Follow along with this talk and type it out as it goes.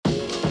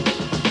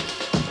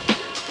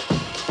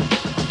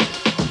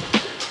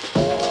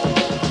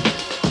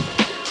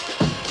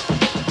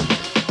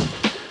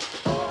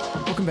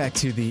back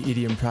to the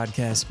EDM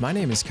Podcast. My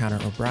name is Connor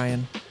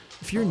O'Brien.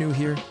 If you're new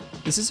here,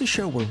 this is a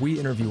show where we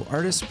interview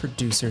artists,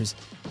 producers,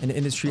 and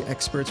industry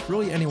experts,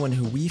 really anyone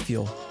who we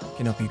feel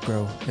can help you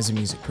grow as a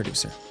music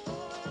producer.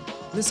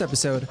 In this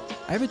episode,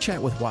 I have a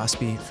chat with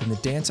Waspy from the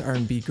dance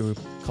R&B group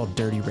called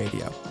Dirty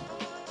Radio.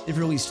 They've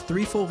released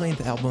 3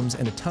 full-length albums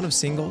and a ton of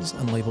singles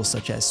on labels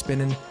such as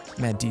Spinnin',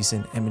 Mad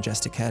Decent, and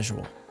Majestic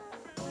Casual.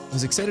 I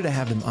was excited to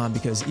have them on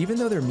because even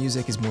though their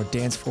music is more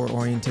dance floor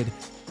oriented,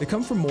 they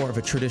come from more of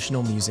a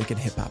traditional music and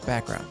hip hop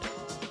background.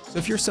 So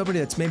if you're somebody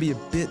that's maybe a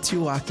bit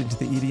too locked into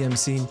the EDM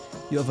scene,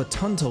 you'll have a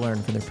ton to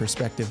learn from their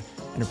perspective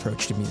and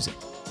approach to music.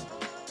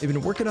 They've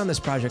been working on this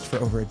project for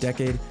over a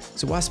decade,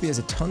 so Waspy has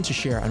a ton to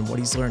share on what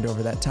he's learned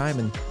over that time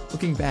and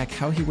looking back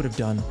how he would have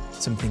done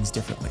some things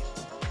differently.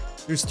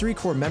 There's 3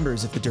 core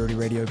members of the Dirty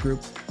Radio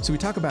group, so we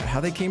talk about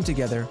how they came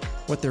together,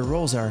 what their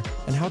roles are,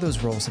 and how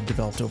those roles have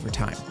developed over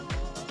time.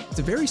 It's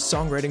a very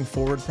songwriting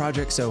forward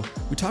project, so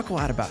we talk a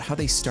lot about how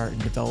they start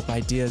and develop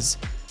ideas.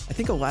 I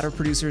think a lot of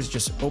producers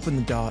just open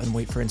the DAW and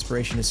wait for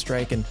inspiration to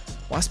strike, and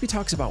Waspy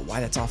talks about why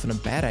that's often a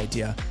bad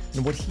idea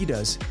and what he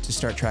does to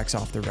start tracks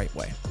off the right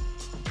way.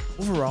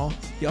 Overall,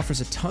 he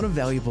offers a ton of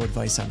valuable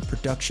advice on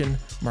production,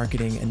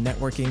 marketing, and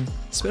networking,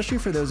 especially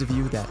for those of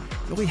you that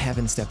really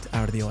haven't stepped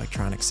out of the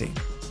electronic scene.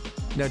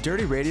 Now,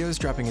 Dirty Radio is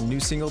dropping a new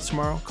single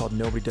tomorrow called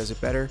Nobody Does It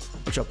Better,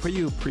 which I'll put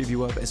you a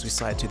preview of as we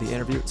slide to the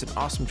interview. It's an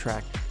awesome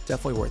track,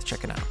 definitely worth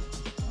checking out.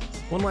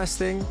 One last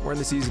thing, we're in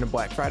the season of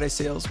Black Friday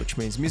sales, which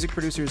means music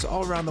producers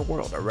all around the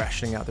world are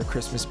rationing out their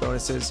Christmas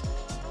bonuses.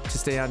 To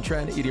stay on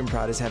trend, EDM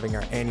Prod is having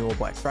our annual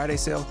Black Friday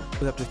sale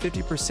with up to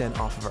 50%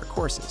 off of our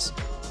courses.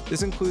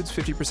 This includes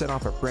 50%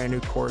 off our brand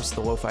new course,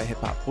 the Lo-Fi Hip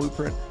Hop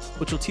Blueprint,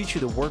 which will teach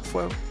you the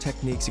workflow,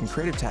 techniques, and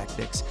creative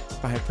tactics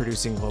behind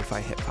producing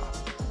lo-fi hip hop.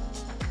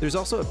 There's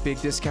also a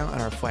big discount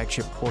on our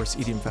flagship course,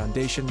 EDM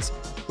Foundations,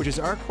 which is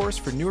our course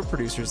for newer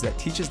producers that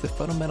teaches the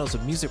fundamentals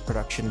of music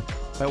production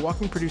by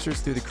walking producers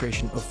through the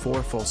creation of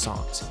 4 full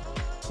songs.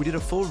 We did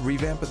a full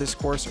revamp of this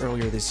course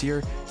earlier this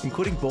year,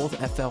 including both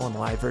FL and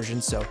live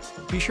versions, so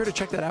be sure to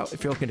check that out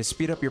if you're looking to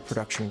speed up your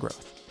production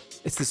growth.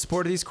 It's the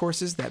support of these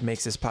courses that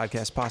makes this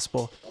podcast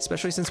possible,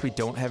 especially since we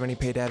don't have any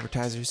paid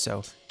advertisers,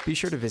 so be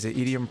sure to visit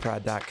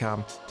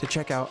edmprod.com to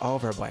check out all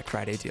of our Black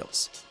Friday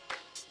deals.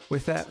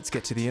 With that, let's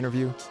get to the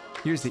interview.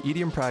 Here's the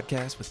EDM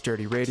Podcast with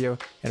Dirty Radio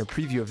and a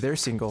preview of their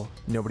single,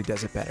 Nobody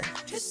Does It Better.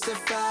 It's the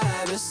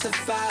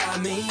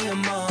vibe, me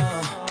and mom.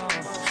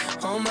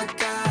 Oh my God,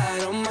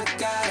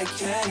 I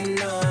can't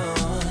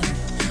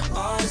know.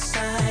 All the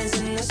signs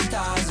and the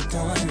stars are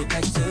pointing me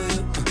back to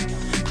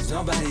you. 'Cause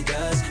nobody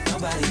does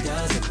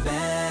it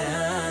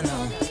better,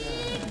 no.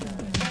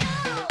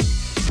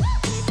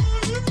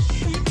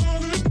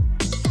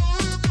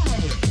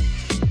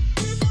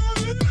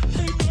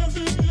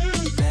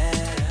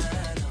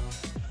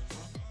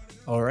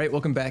 All right,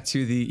 welcome back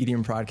to the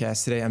EDM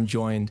Podcast. Today I'm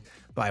joined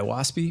by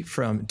Waspy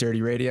from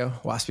Dirty Radio.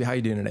 Waspy, how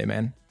you doing today,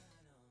 man?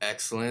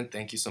 Excellent.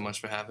 Thank you so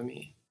much for having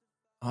me.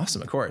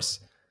 Awesome, of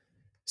course.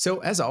 So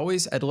as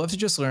always, I'd love to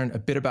just learn a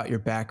bit about your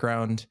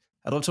background.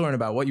 I'd love to learn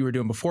about what you were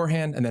doing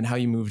beforehand and then how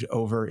you moved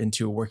over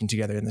into working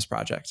together in this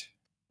project.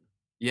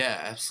 Yeah,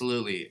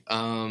 absolutely.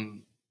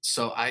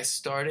 So I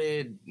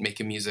started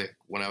making music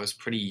when I was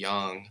pretty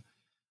young.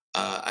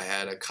 I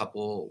had a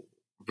couple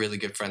really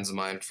good friends of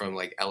mine from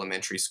like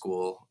elementary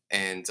school,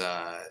 and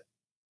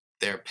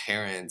their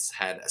parents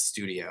had a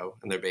studio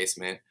in their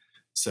basement.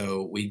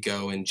 So we'd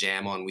go and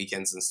jam on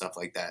weekends and stuff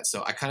like that.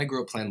 So I kind of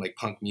grew up playing like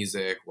punk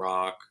music,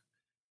 rock,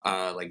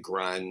 like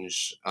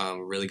grunge,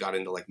 really got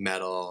into like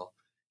metal,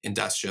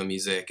 industrial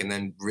music, and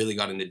then really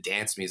got into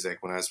dance music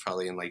when I was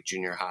probably in like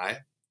junior high.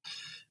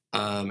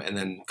 And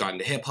then got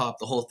into hip hop,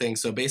 the whole thing.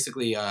 So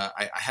basically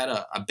I had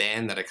a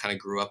band that I kind of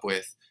grew up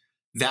with.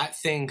 That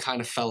thing kind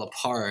of fell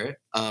apart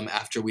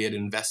after we had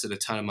invested a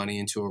ton of money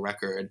into a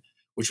record,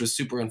 which was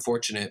super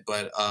unfortunate.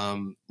 But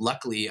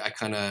luckily, I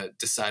kind of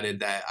decided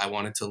that I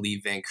wanted to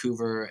leave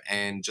Vancouver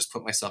and just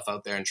put myself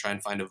out there and try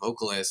and find a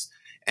vocalist.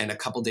 And a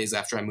couple days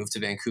after I moved to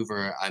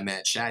Vancouver, I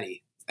met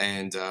Shadi.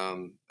 And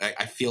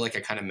I feel like I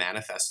kind of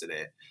manifested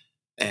it.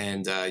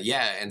 And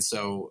and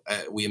so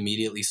we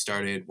immediately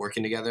started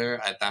working together.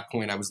 At that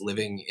point, I was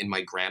living in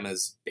my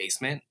grandma's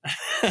basement,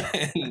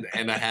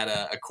 and I had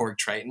a Korg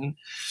Triton,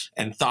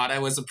 and thought I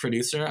was a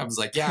producer. I was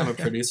like, yeah, I'm a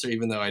producer,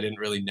 even though I didn't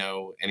really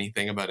know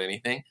anything about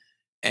anything.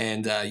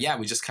 And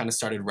we just kind of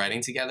started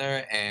writing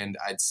together, and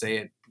I'd say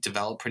it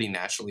developed pretty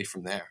naturally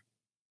from there.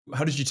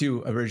 How did you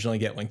two originally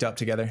get linked up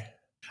together?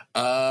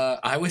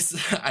 I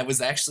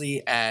was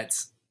actually at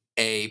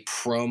a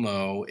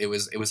promo. It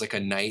was like a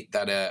night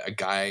that a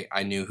guy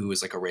I knew who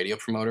was like a radio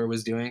promoter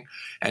was doing,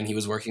 and he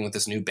was working with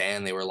this new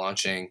band they were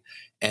launching,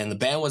 and the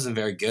band wasn't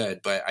very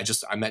good, but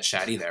I met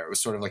Shadi there. It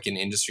was sort of like an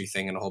industry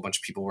thing, and a whole bunch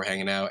of people were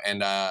hanging out,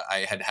 and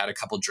I had a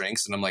couple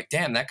drinks, and I'm like,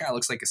 damn, that guy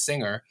looks like a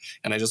singer.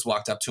 And I just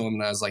walked up to him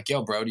and I was like,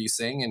 yo, bro, do you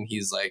sing? And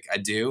he's like, I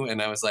do.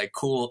 And I was like,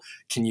 cool,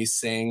 can you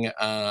sing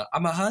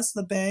I'm a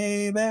hustler,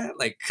 baby?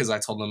 Like, because I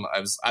told him I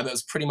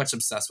was pretty much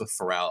obsessed with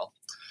Pharrell.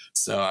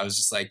 So I was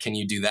just like, can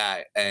you do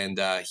that? And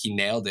he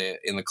nailed it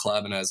in the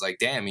club. And I was like,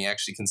 damn, he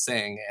actually can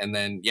sing. And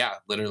then, yeah,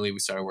 literally we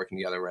started working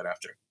together right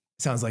after.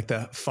 Sounds like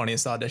the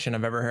funniest audition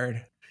I've ever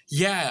heard.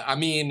 Yeah, I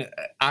mean,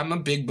 I'm a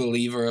big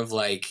believer of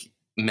like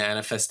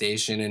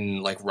manifestation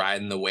and like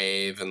riding the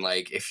wave. And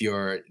like, if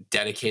you're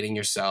dedicating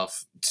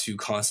yourself to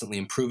constantly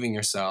improving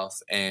yourself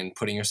and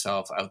putting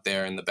yourself out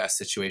there in the best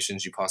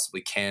situations you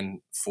possibly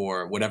can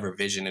for whatever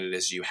vision it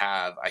is you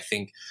have, I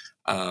think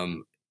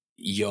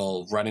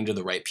you'll run into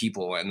the right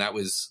people. And that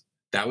was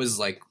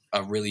like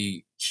a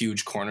really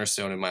huge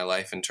cornerstone in my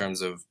life in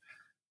terms of,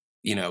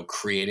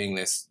 creating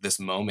this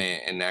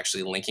moment and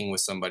actually linking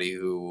with somebody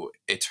who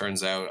it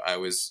turns out I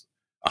was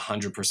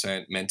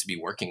 100% meant to be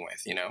working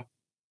with.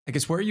 I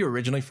guess, where are you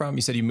originally from?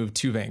 You said you moved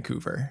to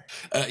Vancouver.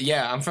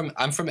 Yeah,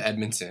 I'm from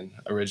Edmonton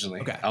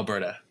originally, Okay.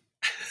 Alberta.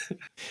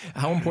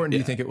 How important do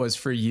you think it was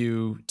for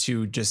you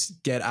to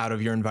just get out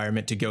of your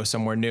environment to go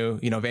somewhere new?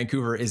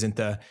 Vancouver isn't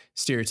the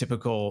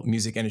stereotypical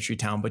music industry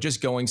town, but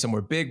just going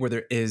somewhere big where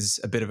there is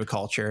a bit of a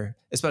culture,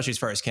 especially as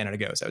far as Canada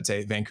goes. I would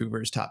say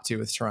Vancouver is top two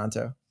with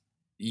Toronto.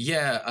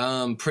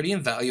 Yeah, pretty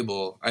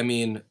invaluable. I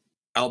mean,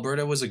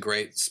 Alberta was a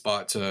great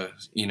spot to,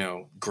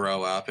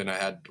 grow up, and I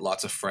had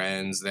lots of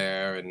friends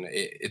there, and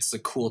it's a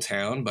cool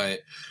town,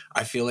 but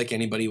I feel like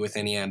anybody with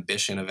any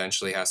ambition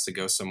eventually has to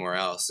go somewhere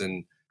else.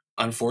 And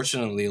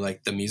unfortunately,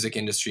 like the music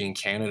industry in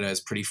Canada is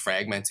pretty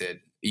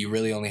fragmented. You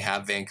really only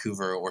have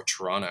Vancouver or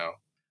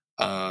Toronto.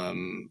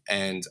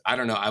 And I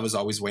don't know, I was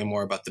always way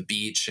more about the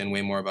beach and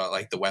way more about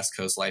like the West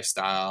Coast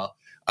lifestyle.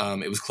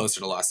 It was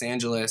closer to Los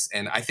Angeles,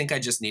 and I think I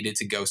just needed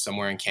to go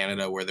somewhere in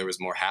Canada where there was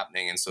more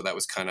happening. And so that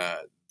was kind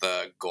of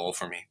the goal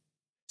for me.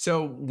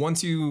 So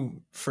once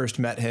you first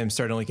met him,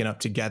 started linking up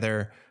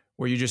together,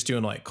 were you just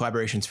doing like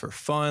collaborations for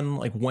fun?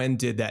 Like, when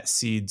did that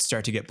seed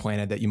start to get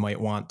planted that you might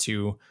want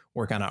to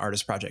work on an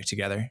artist project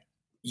together?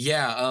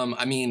 Yeah,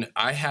 I mean,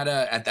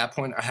 at that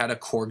point, I had a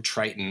Korg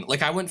Triton.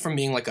 Like, I went from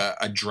being like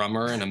a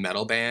drummer in a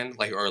metal band,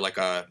 like, or like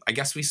I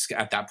guess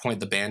at that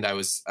point, the band I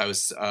was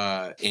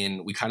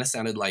in, we kind of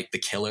sounded like the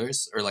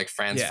Killers or like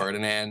Franz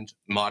Ferdinand,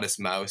 Modest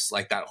Mouse,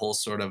 like that whole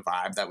sort of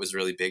vibe that was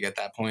really big at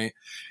that point.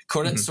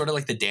 Sort of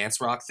like the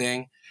dance rock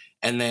thing.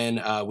 And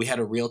then we had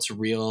a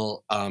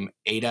reel-to-reel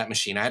ADAT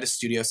machine. I had a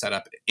studio set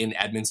up in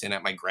Edmonton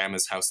at my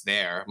grandma's house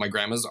there. My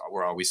grandmas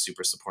were always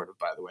super supportive,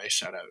 by the way.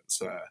 Shout out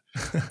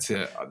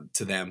to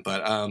them.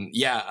 But I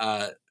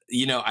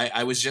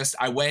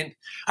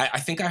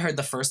think I heard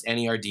the first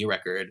NERD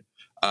record,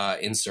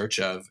 In Search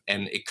Of,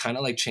 and it kind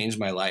of like changed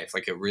my life.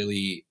 Like, it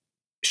really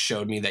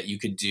showed me that you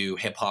could do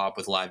hip hop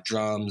with live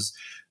drums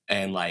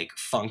and like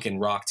funk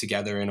and rock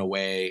together in a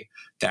way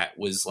that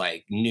was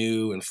like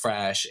new and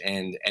fresh,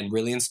 and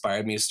really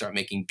inspired me to start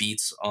making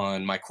beats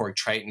on my Korg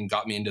Triton,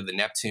 got me into the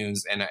Neptunes.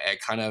 And I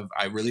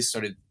really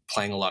started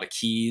playing a lot of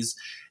keys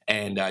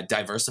and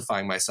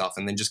diversifying myself,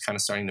 and then just kind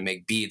of starting to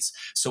make beats.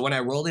 So when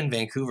I rolled in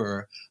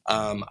Vancouver,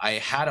 I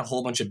had a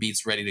whole bunch of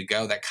beats ready to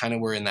go that kind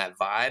of were in that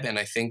vibe. And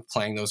I think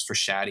playing those for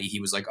Shaddy,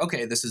 he was like,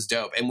 okay, this is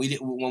dope. And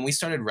when we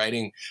started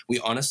writing, we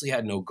honestly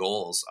had no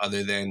goals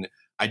other than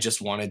I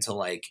just wanted to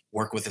like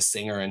work with a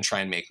singer and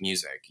try and make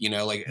music,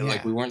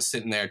 like we weren't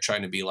sitting there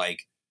trying to be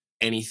like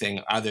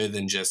anything other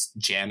than just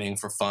jamming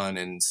for fun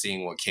and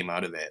seeing what came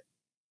out of it.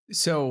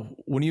 So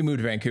when you moved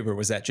to Vancouver,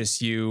 was that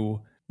just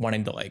you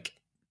wanting to like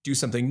do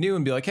something new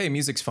and be like, hey,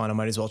 music's fun, I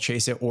might as well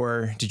chase it?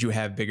 Or did you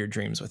have bigger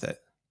dreams with it?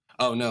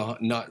 Oh, no,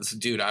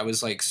 dude, I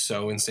was like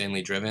so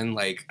insanely driven.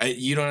 Like,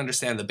 you don't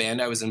understand. The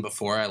band I was in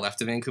before I left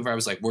to Vancouver, I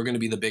was like, we're going to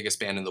be the biggest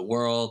band in the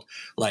world.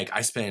 Like, I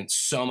spent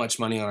so much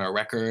money on our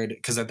record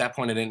because at that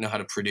point I didn't know how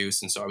to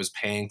produce. And so I was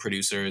paying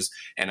producers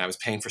and I was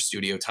paying for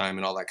studio time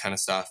and all that kind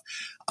of stuff.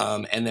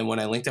 And then when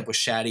I linked up with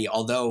Shaddy,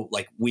 although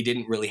like we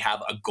didn't really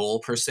have a goal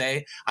per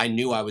se, I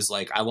knew I was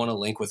like, I want to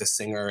link with a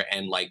singer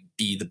and like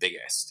be the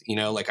biggest,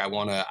 like I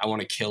want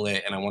to kill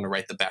it and I want to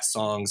write the best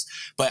songs.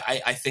 But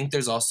I think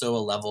there's also a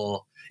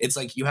level, it's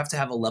like you have to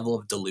have a level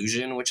of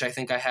delusion, which I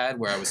think I had,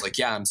 where I was like,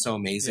 yeah, I'm so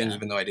amazing,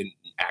 even though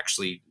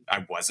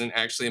I wasn't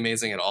actually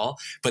amazing at all.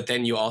 But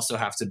then you also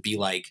have to be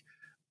like,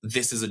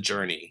 this is a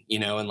journey,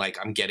 and like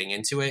I'm getting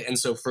into it. And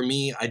so for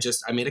me, I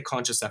made a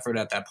conscious effort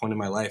at that point in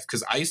my life,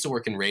 because I used to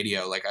work in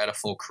radio, like I had a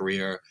full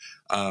career.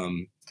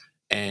 And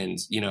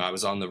I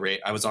was on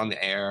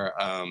the air.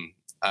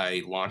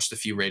 I launched a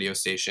few radio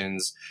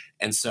stations.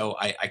 And so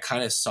I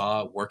kind of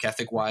saw work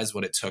ethic wise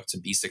what it took to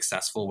be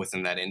successful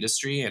within that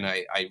industry. And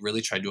I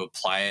really tried to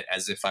apply it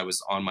as if I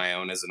was on my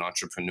own as an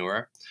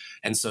entrepreneur.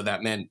 And so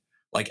that meant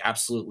like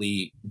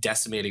absolutely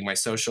decimating my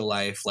social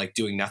life, like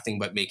doing nothing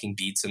but making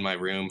beats in my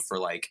room for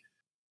like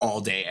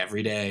all day,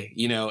 every day,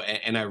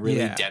 and I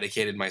really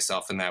dedicated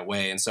myself in that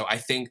way. And so I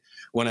think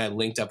when I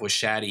linked up with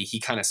Shaddy,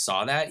 he kind of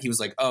saw that. He was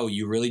like, oh,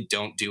 you really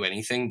don't do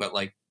anything but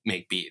like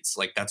make beats,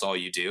 like that's all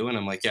you do? And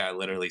I'm like, yeah, I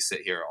literally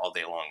sit here all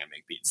day long and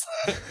make beats.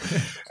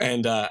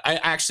 And I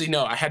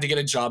had to get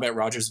a job at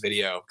Rogers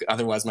Video,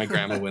 otherwise my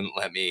grandma wouldn't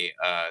let me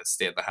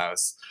stay at the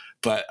house.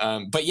 But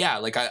yeah,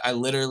 like I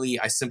literally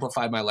I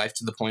simplified my life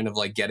to the point of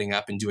like getting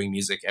up and doing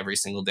music every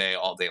single day,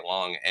 all day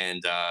long,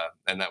 and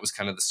that was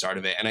kind of the start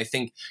of it. And I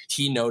think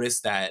he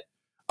noticed that,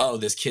 oh,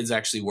 this kid's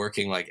actually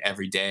working like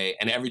every day,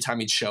 and every time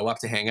he'd show up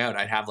to hang out,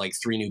 I'd have like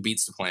 3 new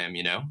beats to play him,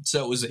 you know.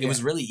 So it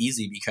was really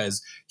easy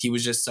because he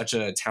was just such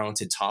a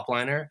talented top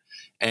liner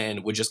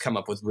and would just come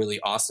up with really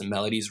awesome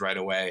melodies right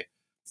away.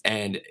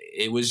 And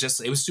it was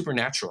super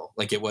natural.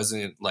 Like it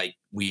wasn't like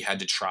we had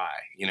to try,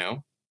 you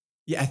know.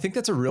 Yeah, I think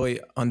that's a really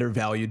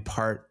undervalued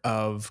part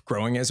of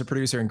growing as a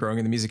producer and growing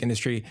in the music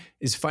industry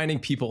is finding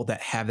people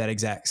that have that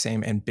exact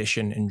same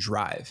ambition and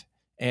drive.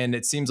 And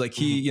it seems like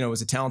he,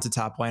 was a talented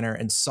top liner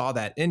and saw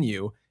that in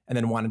you and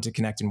then wanted to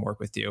connect and work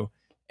with you.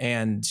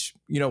 And,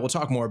 we'll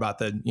talk more about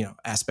the,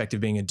 aspect of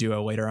being a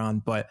duo later on,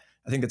 but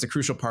I think that's a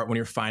crucial part when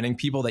you're finding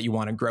people that you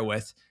want to grow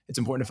with. It's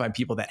important to find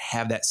people that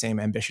have that same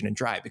ambition and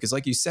drive, because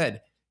like you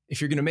said, if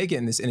you're going to make it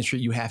in this industry,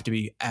 you have to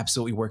be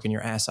absolutely working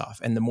your ass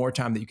off. And the more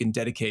time that you can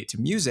dedicate to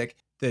music,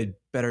 the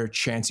better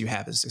chance you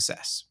have of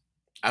success.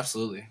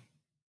 Absolutely.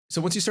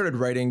 So once you started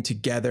writing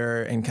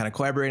together and kind of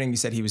collaborating, you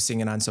said he was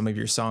singing on some of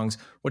your songs.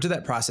 What did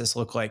that process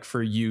look like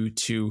for you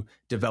to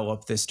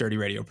develop this Dirty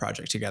Radio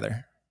project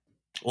together?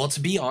 Well, to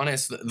be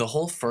honest, the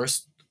whole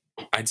first,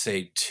 I'd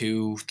say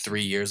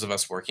 2-3 years of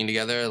us working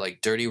together,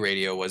 like Dirty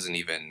Radio wasn't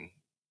even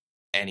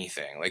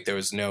anything. Like there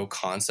was no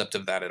concept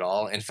of that at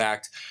all. In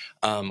fact,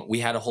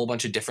 we had a whole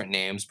bunch of different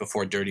names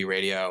before Dirty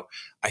Radio.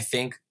 I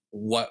think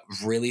what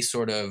really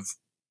sort of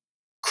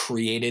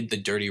created the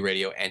Dirty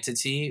Radio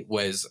entity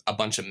was a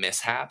bunch of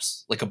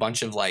mishaps, like a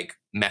bunch of like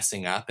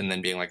messing up and then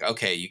being like,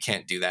 okay, you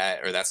can't do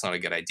that, or that's not a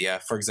good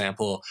idea. For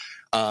example,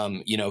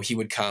 he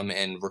would come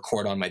and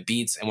record on my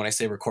beats. And when I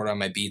say record on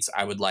my beats,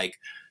 I would like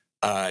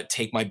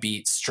take my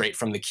beat straight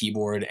from the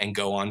keyboard and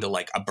go onto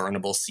like a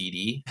burnable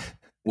CD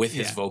with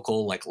his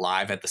vocal like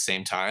live at the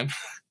same time.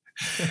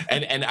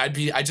 and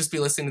I'd just be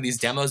listening to these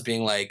demos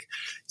being like,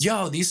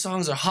 yo, these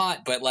songs are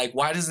hot, but like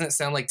why doesn't it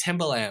sound like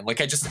Timbaland? Like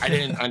I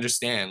didn't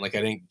understand. Like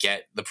I didn't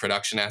get the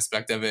production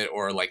aspect of it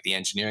or like the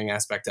engineering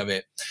aspect of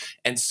it.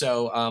 And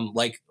so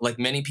like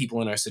many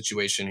people in our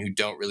situation who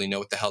don't really know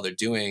what the hell they're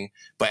doing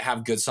but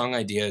have good song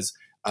ideas,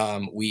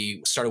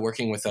 we started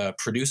working with a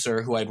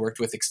producer who I'd worked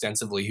with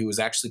extensively, who was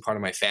actually part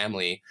of my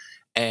family.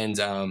 And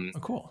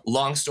cool.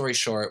 Long story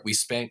short, we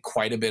spent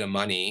quite a bit of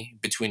money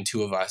between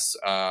two of us,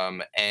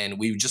 and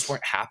we just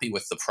weren't happy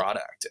with the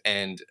product.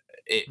 And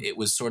it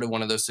was sort of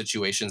one of those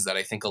situations that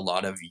I think a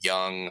lot of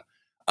young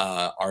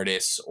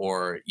artists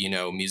or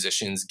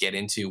musicians get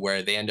into,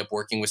 where they end up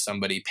working with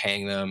somebody,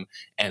 paying them,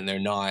 and they're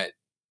not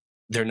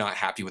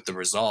happy with the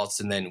results.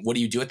 And then what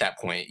do you do at that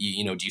point? Do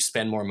you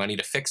spend more money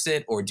to fix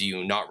it, or do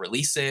you not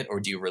release it, or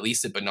do you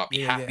release it but not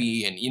be happy?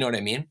 Yeah. And you know what I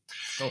mean?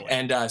 Totally.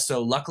 And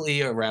so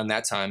luckily around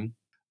that time,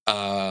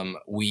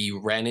 we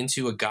ran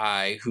into a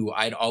guy who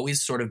I'd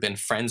always sort of been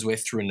friends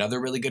with through another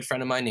really good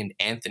friend of mine named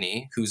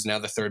Anthony, who's now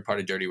the third part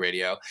of Dirty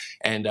Radio.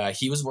 And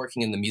he was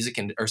working in the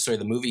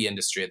movie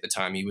industry at the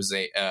time. He was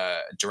a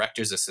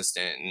director's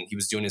assistant, and he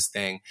was doing his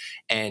thing.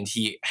 And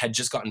he had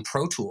just gotten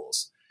Pro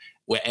Tools.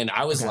 And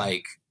I was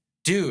like,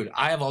 dude,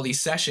 I have all these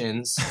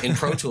sessions in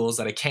Pro Tools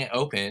that I can't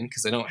open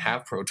because I don't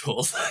have Pro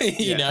Tools.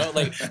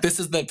 Like this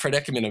is the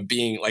predicament of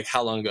being like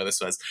how long ago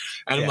this was.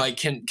 And I'm like,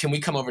 can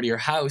we come over to your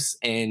house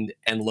and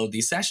load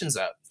these sessions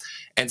up?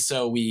 And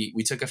so we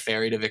took a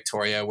ferry to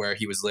Victoria where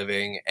he was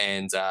living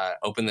and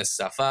opened this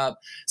stuff up,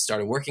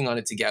 started working on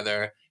it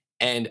together.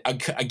 And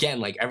again,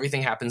 like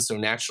everything happened so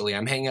naturally.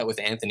 I'm hanging out with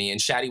Anthony, and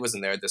Shadi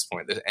wasn't there at this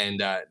point.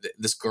 And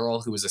this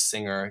girl who was a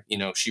singer,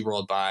 she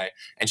rolled by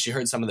and she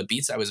heard some of the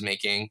beats I was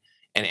making.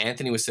 And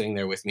Anthony was sitting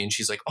there with me, and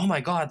she's like, oh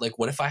my God, like,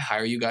 what if I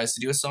hire you guys to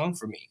do a song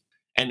for me?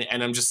 And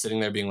I'm just sitting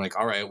there being like,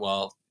 all right,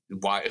 well,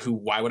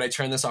 why would I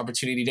turn this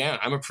opportunity down?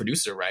 I'm a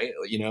producer, right?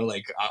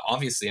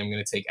 Obviously I'm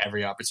going to take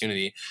every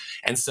opportunity.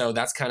 And so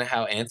that's kind of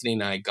how Anthony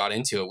and I got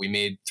into it. We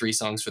made 3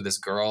 songs for this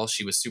girl.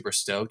 She was super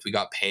stoked. We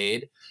got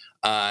paid.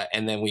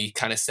 And then we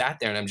kind of sat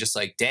there, and I'm just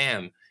like,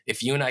 damn,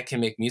 if you and I can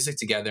make music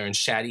together and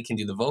Shadi can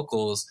do the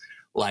vocals,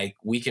 like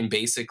we can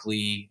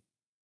basically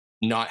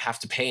not have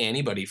to pay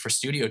anybody for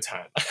studio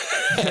time.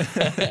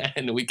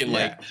 And we can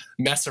like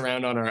mess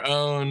around on our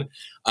own,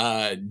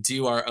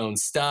 do our own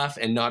stuff,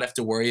 and not have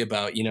to worry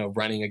about,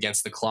 running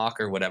against the clock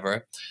or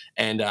whatever.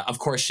 And of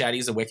course,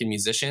 Shadi's a wicked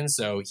musician.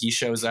 So he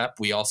shows up,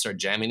 we all start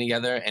jamming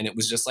together. And it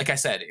was just, like I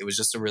said, it was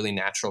just a really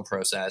natural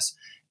process.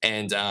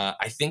 And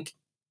I think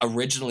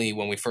originally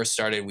when we first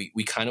started,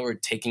 we kind of were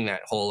taking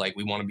that whole, like,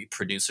 we want to be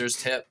producers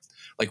tip.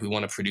 Like we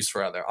want to produce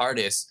for other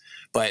artists,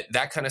 but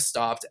that kind of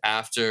stopped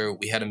after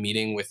we had a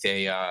meeting with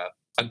a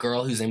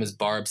girl whose name is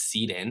Barb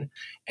Seedon,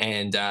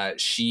 and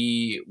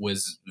she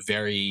was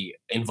very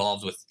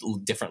involved with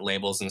different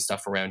labels and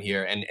stuff around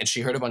here, and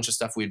she heard a bunch of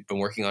stuff we'd been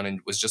working on, and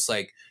was just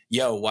like,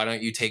 yo, why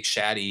don't you take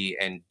Shadi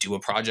and do a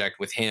project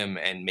with him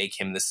and make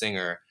him the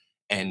singer?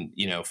 And,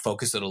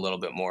 focus it a little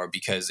bit more,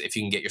 because if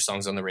you can get your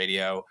songs on the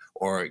radio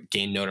or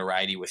gain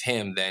notoriety with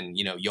him, then,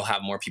 you'll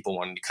have more people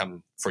wanting to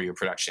come for your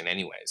production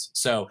anyways.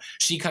 So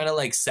she kind of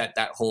like set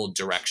that whole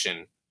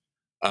direction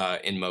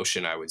in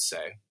motion, I would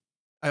say.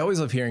 I always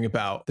love hearing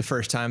about the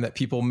first time that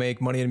people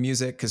make money in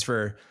music, because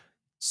for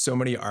so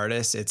many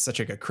artists, it's such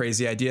like a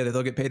crazy idea that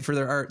they'll get paid for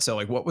their art. So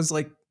what was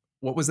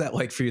that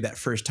like for you that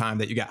first time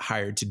that you got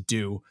hired to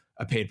do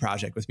a paid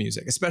project with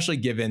music, especially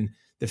given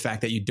the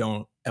fact that you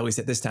don't, at least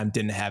at this time,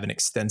 didn't have an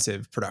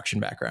extensive production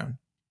background?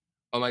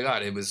 Oh my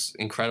God, it was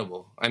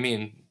incredible. I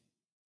mean,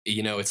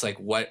 it's like,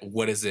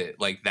 what is it,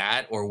 like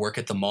that or work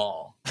at the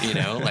mall,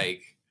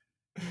 like,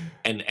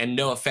 and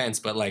no offense,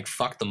 but like,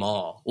 fuck the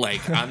mall.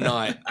 Like, I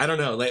don't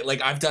know.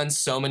 Like I've done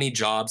so many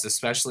jobs,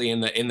 especially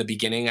in the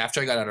beginning after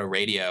I got out of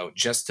radio,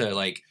 just to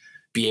like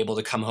be able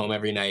to come home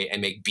every night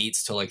and make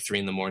beats till like 3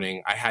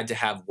 a.m. I had to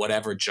have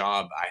whatever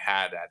job I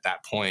had at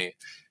that point,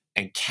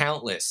 and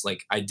countless,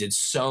 like I did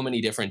so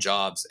many different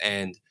jobs.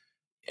 And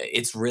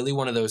it's really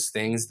one of those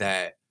things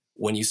that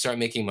when you start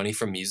making money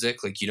from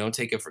music, like you don't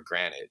take it for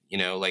granted,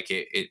 like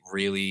it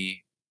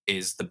really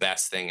is the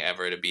best thing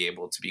ever to be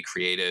able to be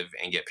creative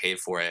and get paid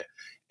for it.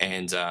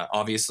 And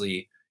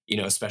obviously,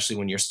 especially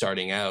when you're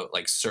starting out,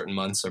 like certain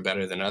months are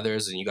better than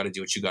others and you got to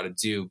do what you got to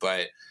do.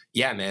 But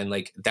yeah, man,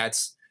 like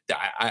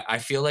I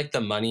feel like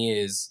the money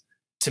is,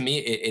 to me,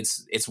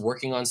 it's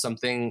working on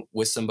something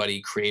with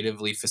somebody,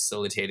 creatively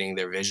facilitating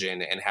their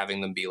vision and having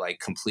them be like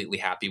completely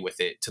happy with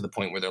it to the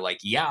point where they're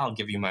like, yeah, I'll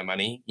give you my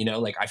money.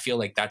 Like I feel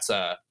like that's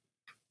a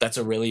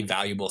really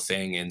valuable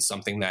thing and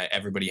something that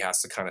everybody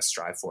has to kind of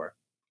strive for.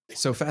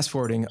 So fast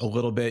forwarding a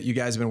little bit, you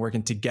guys have been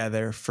working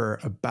together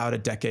for about a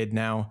decade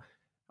now.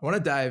 I want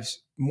to dive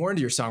more into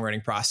your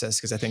songwriting process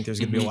because I think there's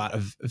going to be a lot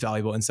of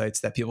valuable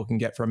insights that people can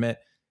get from it.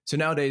 So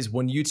nowadays,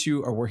 when you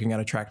two are working on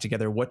a track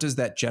together, what does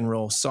that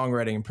general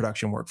songwriting and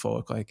production workflow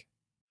look like?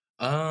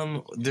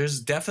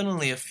 There's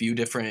definitely a few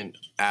different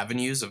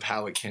avenues of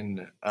how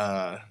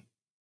a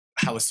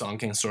song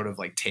can sort of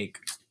like take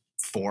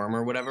form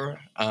or whatever.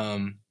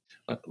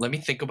 Let me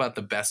think about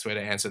the best way to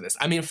answer this.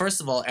 I mean,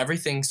 first of all,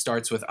 everything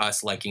starts with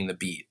us liking the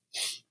beat.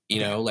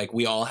 Like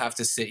we all have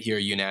to sit here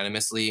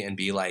unanimously and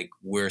be like,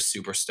 we're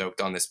super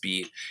stoked on this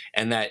beat.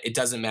 And that it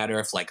doesn't matter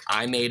if like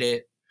I made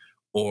it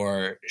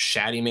or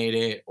Shaddy made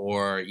it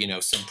or,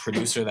 some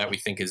producer that we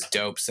think is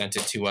dope sent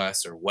it to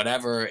us or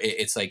whatever.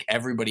 It's like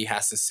everybody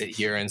has to sit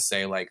here and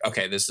say like,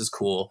 okay, this is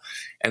cool.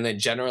 And then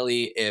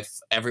generally if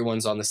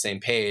everyone's on the same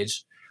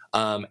page,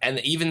 and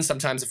even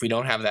sometimes if we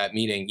don't have that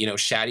meeting,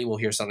 Shaddy will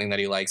hear something that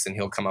he likes and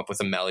he'll come up with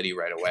a melody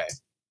right away.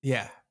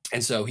 Yeah.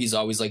 And so he's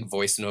always like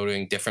voice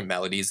noting different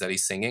melodies that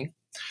he's singing.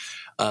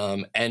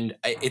 And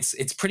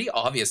it's pretty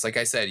obvious. Like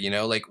I said,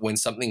 like when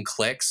something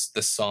clicks,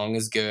 the song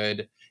is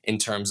good in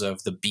terms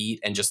of the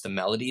beat and just the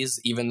melodies,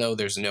 even though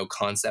there's no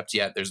concept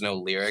yet, there's no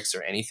lyrics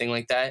or anything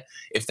like that.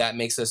 If that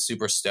makes us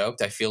super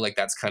stoked, I feel like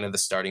that's kind of the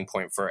starting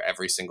point for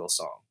every single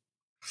song.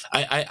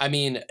 I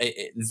mean,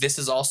 this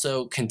is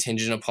also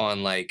contingent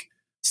upon like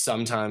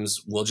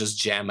sometimes we'll just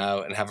jam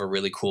out and have a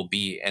really cool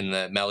beat and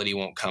the melody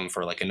won't come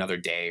for like another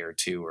day or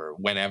two or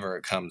whenever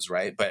it comes,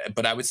 right?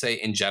 But I would say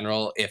in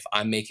general, if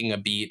I'm making a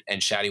beat and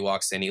Shaddy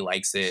walks in, he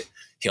likes it,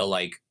 he'll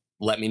like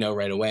let me know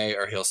right away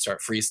or he'll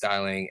start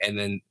freestyling. And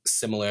then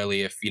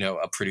similarly, if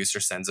a producer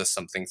sends us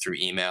something through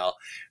email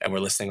and we're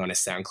listening on his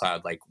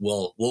SoundCloud, like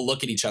we'll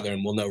look at each other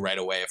and we'll know right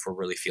away if we're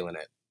really feeling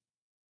it.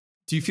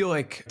 Do you feel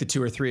like the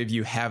two or three of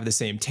you have the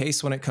same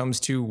taste when it comes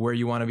to where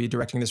you want to be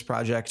directing this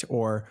project,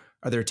 or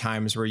are there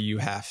times where you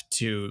have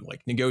to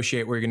like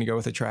negotiate where you're going to go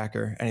with a track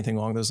or anything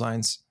along those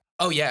lines?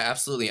 Oh yeah,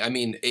 absolutely. I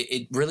mean,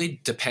 it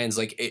really depends.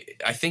 Like,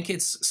 I think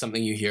it's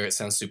something you hear. It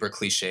sounds super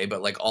cliche,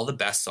 but like all the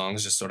best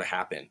songs just sort of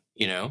happen.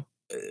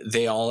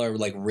 They all are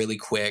like really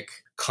quick,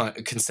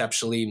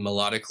 conceptually,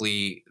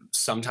 melodically.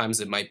 Sometimes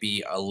it might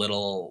be a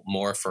little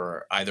more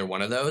for either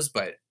one of those,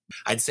 but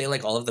I'd say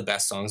like all of the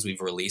best songs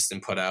we've released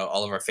and put out,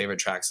 all of our favorite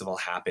tracks have all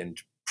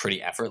happened pretty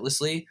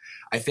effortlessly.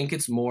 I think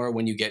it's more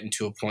when you get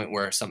into a point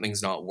where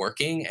something's not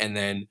working and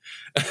then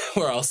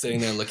we're all sitting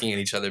there looking at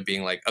each other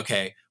being like,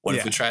 okay, what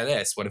if we try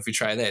this? What if we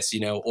try this?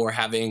 Or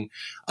having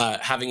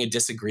a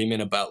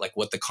disagreement about like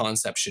what the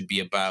concept should be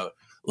about.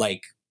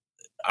 Like,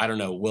 I don't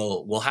know,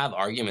 we'll have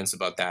arguments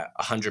about that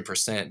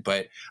 100%,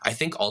 but I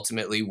think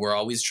ultimately we're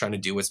always trying to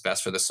do what's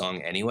best for the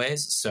song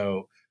anyways.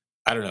 So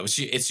I don't know.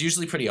 It's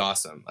usually pretty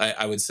awesome,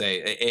 I would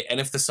say. And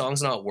if the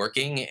song's not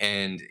working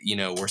and,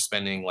 we're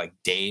spending like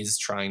days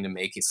trying to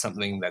make it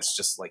something that's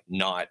just like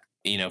not,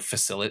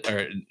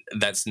 or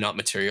that's not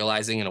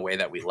materializing in a way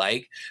that we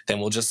like, then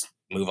we'll just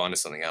move on to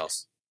something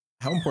else.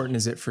 How important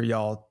is it for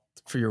y'all,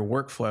 for your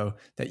workflow,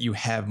 that you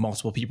have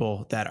multiple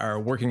people that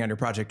are working on your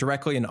project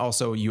directly and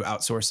also you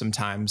outsource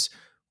sometimes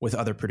with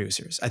other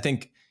producers? I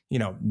think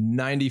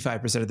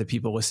 95% of the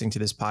people listening to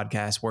this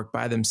podcast work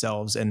by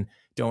themselves and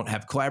don't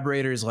have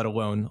collaborators, let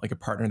alone like a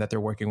partner that they're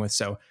working with.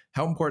 So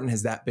how important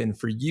has that been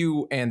for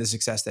you and the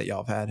success that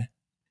y'all have had?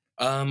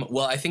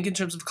 Well, I think in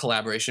terms of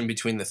collaboration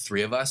between the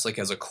three of us, like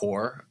as a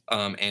core,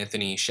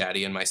 Anthony,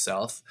 Shaddy, and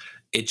myself,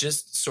 it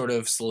just sort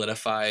of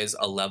solidifies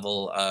a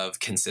level of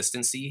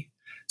consistency.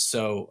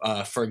 So,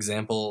 for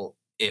example,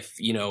 if,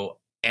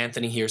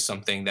 Anthony hears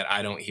something that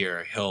I don't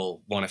hear,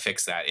 he'll want to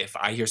fix that. If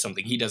I hear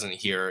something he doesn't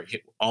hear,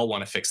 I'll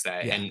want to fix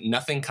that. Yeah. And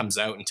nothing comes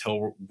out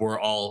until we're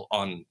all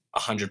on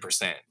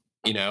 100%,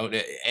 you know,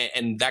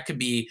 and that could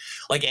be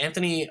like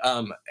Anthony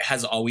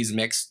has always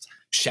mixed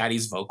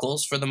Shaddy's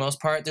vocals for the most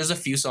part. There's a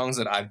few songs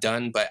that I've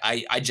done, but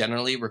I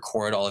generally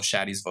record all of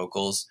Shaddy's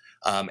vocals,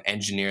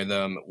 engineer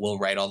them. We'll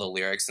write all the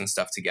lyrics and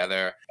stuff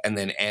together. And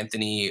then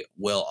Anthony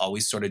will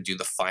always sort of do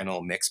the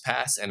final mix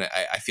pass. And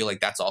I feel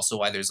like that's also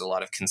why there's a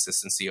lot of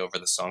consistency over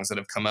the songs that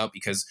have come out,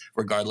 because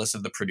regardless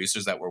of the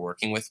producers that we're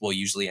working with, we'll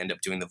usually end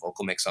up doing the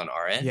vocal mix on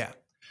our end. Yeah.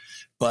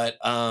 But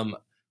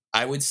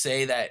I would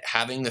say that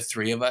having the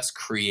three of us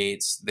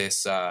creates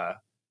this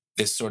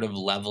this sort of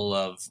level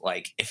of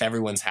like, if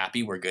everyone's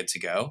happy, we're good to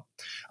go.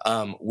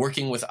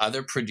 Working with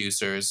other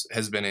producers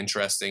has been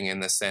interesting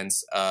in the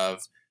sense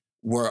of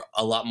we're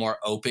a lot more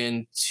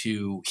open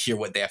to hear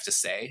what they have to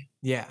say.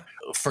 Yeah.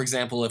 For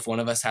example, if one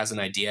of us has an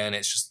idea and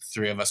it's just the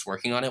three of us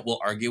working on it,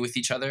 we'll argue with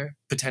each other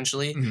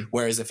potentially. Mm-hmm.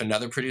 Whereas if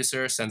another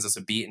producer sends us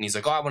a beat and he's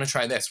like, oh, I want to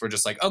try this, we're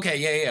just like, okay,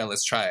 yeah,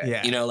 let's try it.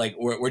 Yeah. You know, like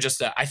we're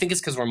just, I think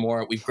it's because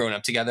we've grown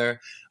up together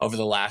over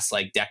the last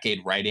like decade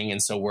writing.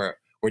 And so we're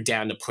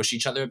down to push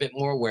each other a bit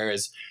more.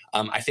 Whereas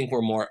I think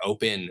we're more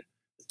open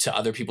to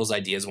other people's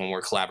ideas when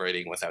we're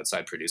collaborating with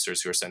outside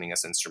producers who are sending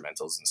us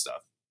instrumentals and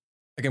stuff.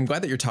 Like, I'm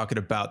glad that you're talking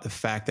about the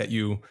fact that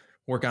you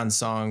work on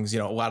songs, you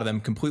know, a lot of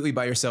them completely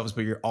by yourselves,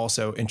 but you're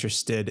also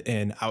interested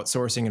in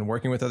outsourcing and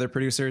working with other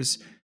producers.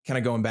 Kind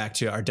of going back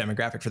to our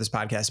demographic for this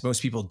podcast,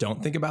 most people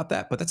don't think about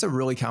that, but that's a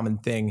really common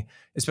thing,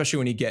 especially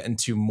when you get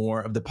into more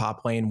of the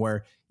pop lane,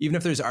 where even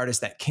if there's artists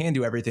that can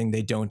do everything,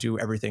 they don't do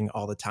everything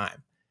all the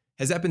time.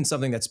 Has that been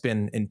something that's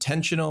been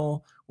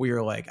intentional, where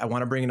you're like, I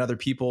want to bring in other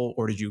people,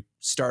 or did you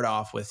start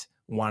off with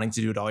wanting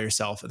to do it all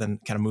yourself and then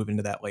kind of move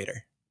into that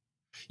later?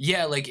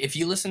 Yeah, like if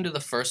you listen to the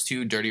first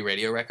two Dirty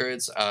Radio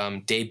records,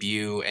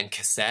 Debut and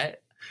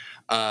Cassette,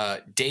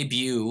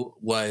 Debut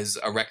was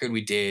a record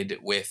we did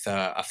with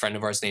a friend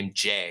of ours named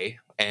Jay,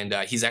 and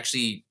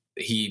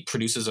he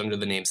produces under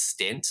the name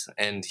Stint,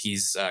 and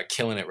he's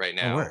killing it right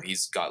now.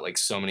 He's got like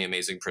so many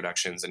amazing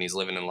productions, and he's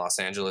living in Los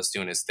Angeles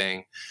doing his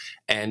thing.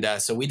 And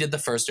so we did the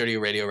first Dirty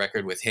Radio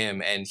record with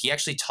him, and he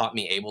actually taught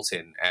me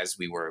Ableton as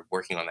we were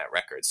working on that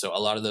record. So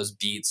a lot of those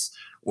beats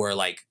were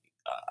like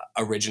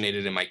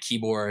originated in my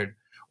keyboard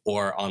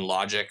or on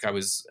Logic I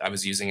was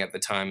using at the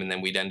time, and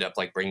then we'd end up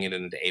like bringing it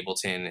into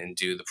Ableton and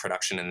do the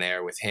production in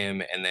there with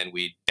him, and then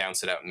we'd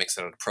bounce it out and mix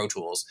it out of Pro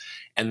Tools.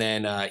 And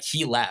then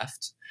he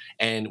left,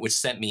 and which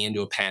sent me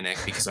into a panic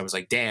because I was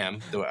like, damn,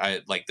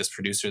 like this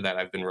producer that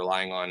I've been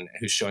relying on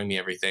who's showing me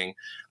everything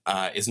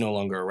is no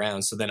longer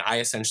around. So then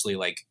I essentially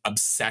like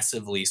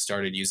obsessively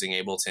started using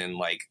Ableton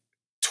like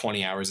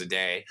 20 hours a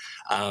day.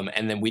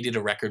 And then we did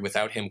a record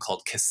without him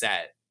called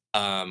Cassette,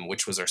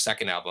 which was our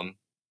second album.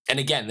 And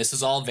again, this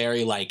is all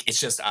very like, it's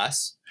just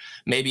us.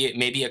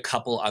 Maybe a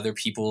couple other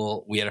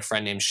people. We had a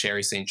friend named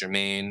Sherry St.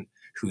 Germain,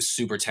 who's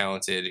super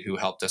talented, who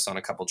helped us on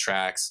a couple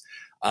tracks.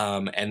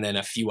 And then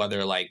a few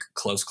other like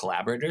close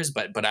collaborators.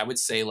 But I would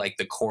say like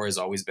the core has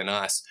always been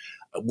us.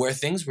 Where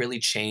things really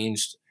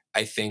changed,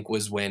 I think,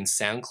 was when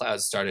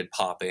SoundCloud started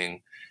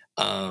popping.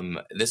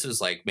 This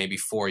was like maybe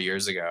 4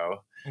 years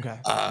ago. Okay.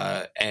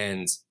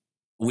 And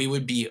we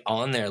would be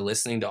on there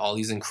listening to all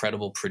these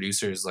incredible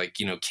producers like,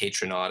 you know,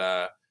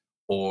 Kaytranada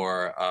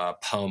or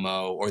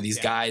Pomo, or these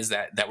guys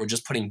that were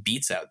just putting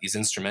beats out, these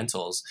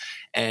instrumentals.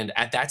 And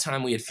at that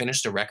time we had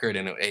finished a record,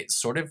 and it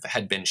sort of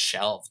had been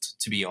shelved,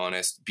 to be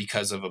honest,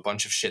 because of a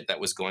bunch of shit that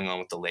was going on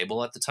with the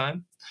label at the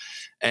time.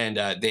 And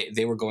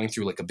they were going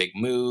through like a big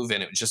move,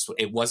 and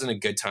it wasn't a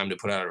good time to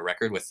put out a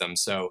record with them.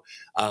 So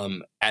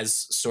as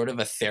sort of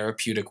a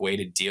therapeutic way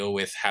to deal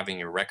with having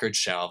your record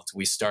shelved,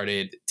 we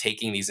started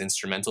taking these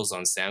instrumentals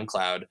on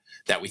SoundCloud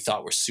that we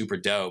thought were super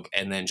dope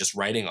and then just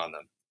writing on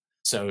them.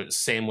 So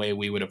same way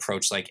we would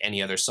approach like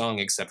any other song,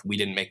 except we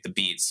didn't make the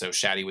beats. So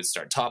Shaddy would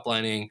start top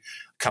lining,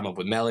 come up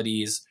with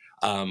melodies.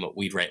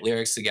 We'd write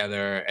lyrics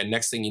together. And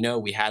next thing you know,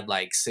 we had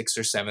like 6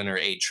 or 7 or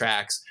 8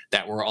 tracks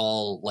that were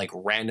all like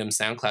random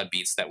SoundCloud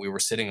beats that we were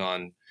sitting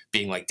on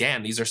being like,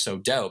 damn, these are so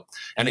dope.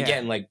 And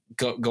again, like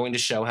going to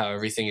show how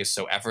everything is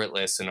so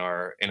effortless in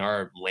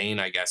our lane,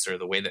 I guess, or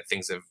the way that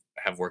things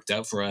have worked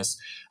out for us.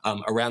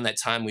 Around that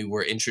time, we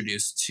were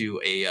introduced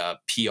to a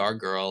PR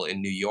girl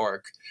in New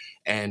York.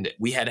 And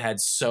we had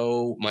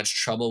so much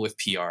trouble with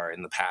PR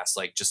in the past,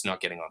 like just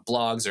not getting on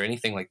blogs or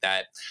anything like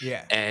that.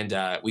 Yeah. And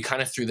we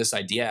kind of threw this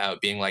idea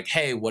out, being like,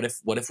 hey, what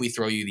if we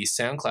throw you these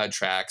SoundCloud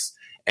tracks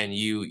and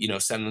you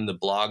send them to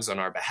blogs on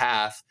our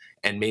behalf,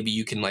 and maybe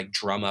you can like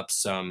drum up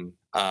some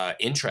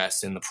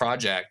interest in the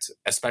project,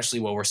 especially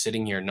while we're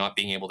sitting here not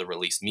being able to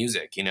release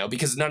music,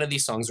 because none of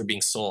these songs were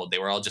being sold. They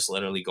were all just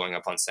literally going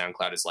up on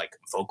SoundCloud as like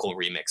vocal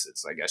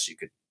remixes, I guess you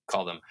could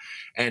call them.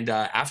 And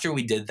after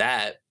we did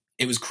that,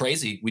 it was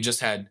crazy. We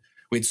had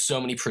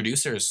so many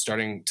producers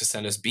starting to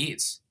send us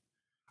beats.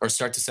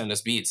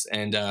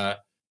 And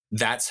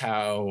that's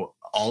how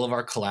all of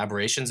our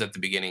collaborations at the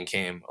beginning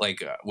came,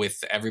 like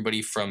with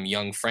everybody from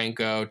Young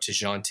Franco to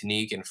Jean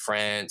Tonique in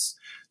France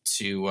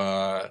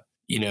to,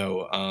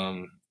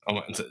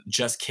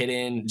 Just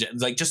Kidding,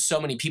 like just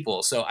so many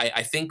people. So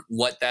I think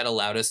what that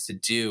allowed us to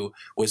do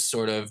was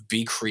sort of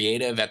be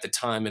creative at the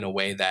time in a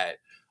way that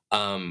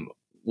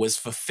was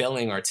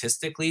fulfilling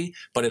artistically,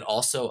 but it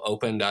also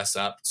opened us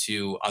up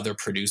to other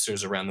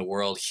producers around the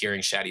world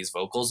hearing Shaddy's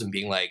vocals and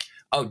being like,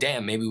 oh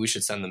damn, maybe we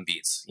should send them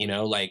beats, you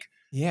know, like.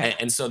 Yeah.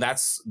 And so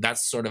that's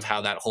sort of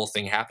how that whole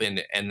thing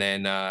happened. And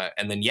then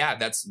yeah,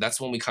 that's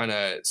when we kind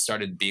of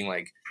started being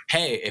like,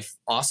 hey, if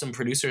awesome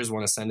producers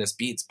want to send us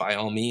beats, by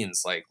all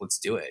means, like, let's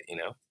do it, you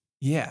know?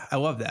 Yeah, I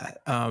love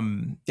that.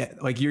 Yeah,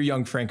 like your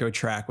Young Franco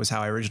track was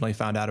how I originally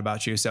found out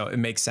about you. So it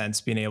makes sense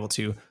being able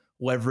to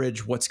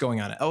leverage what's going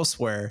on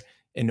elsewhere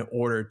in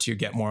order to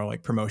get more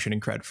like promotion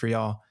and credit for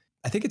y'all.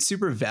 I think it's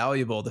super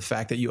valuable the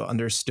fact that you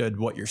understood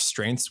what your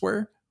strengths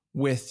were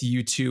with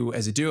you two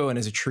as a duo and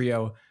as a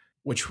trio,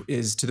 which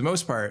is to the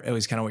most part, at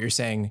least kind of what you're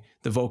saying,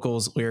 the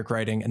vocals, lyric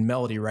writing, and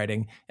melody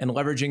writing, and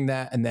leveraging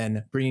that and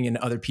then bringing in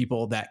other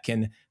people that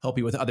can help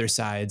you with other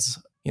sides,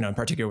 you know, in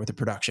particular with the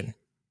production.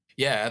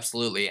 Yeah,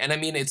 absolutely. And I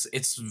mean,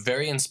 it's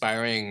very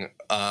inspiring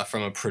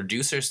from a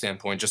producer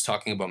standpoint, just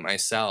talking about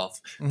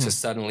myself, to Mhm.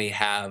 suddenly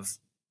have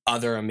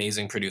other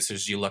amazing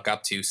producers you look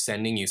up to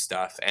sending you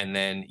stuff. And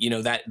then, you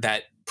know,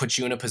 that puts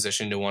you in a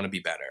position to want to be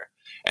better.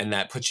 And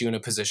that puts you in a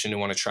position to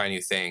want to try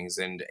new things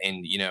and,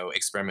 you know,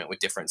 experiment with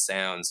different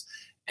sounds.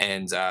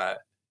 And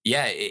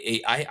yeah,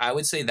 I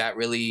would say that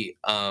really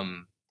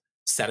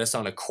set us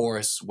on a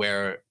course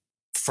where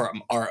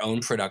from our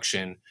own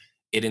production,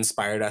 it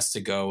inspired us to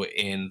go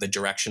in the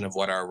direction of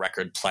what our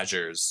record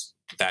Pleasures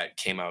that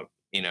came out,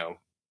 you know,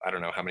 I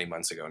don't know how many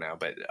months ago now,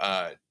 but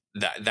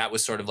that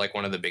was sort of like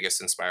one of the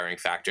biggest inspiring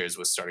factors,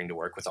 was starting to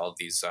work with all of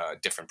these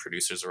different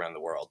producers around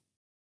the world.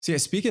 So yeah,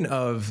 speaking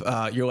of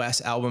your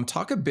last album,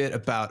 talk a bit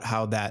about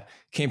how that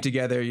came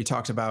together. You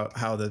talked about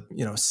how the,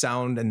 you know,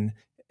 sound and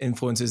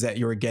influences that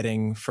you were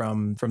getting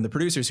from the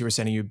producers who were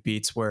sending you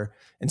beats were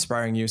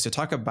inspiring you. So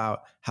talk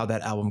about how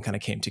that album kind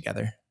of came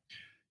together.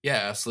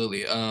 Yeah,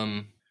 absolutely.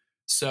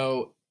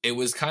 So it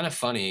was kind of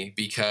funny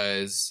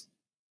because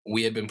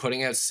we had been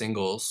putting out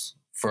singles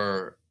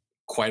for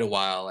quite a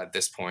while at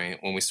this point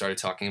when we started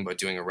talking about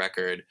doing a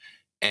record,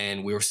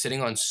 and we were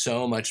sitting on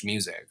so much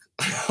music.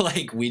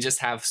 Like, we just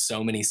have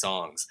so many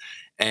songs.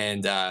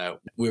 And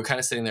we were kind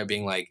of sitting there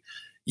being like,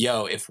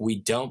 yo, if we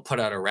don't put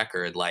out a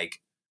record, like,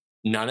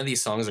 none of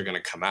these songs are going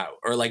to come out,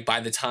 or like by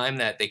the time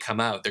that they come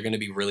out they're going to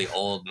be really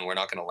old and we're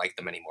not going to like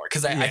them anymore,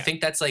 because I Yeah.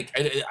 think that's like,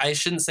 I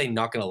shouldn't say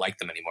not going to like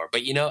them anymore,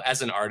 but you know,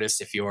 as an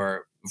artist, if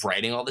you're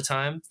writing all the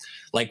time,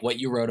 like what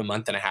you wrote a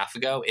month and a half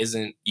ago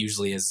isn't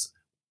usually as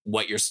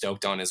what you're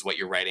stoked on as what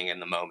you're writing in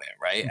the moment,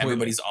 right? Completely.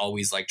 Everybody's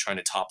always like trying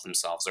to top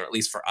themselves, or at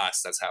least for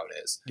us that's how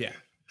it is. Yeah.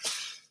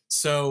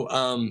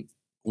 So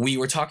we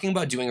were talking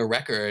about doing a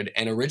record,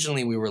 and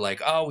originally we were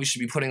like, oh, we should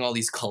be putting all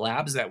these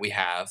collabs that we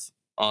have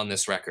on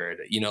this record,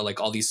 you know, like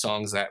all these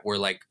songs that were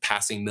like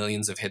passing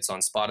millions of hits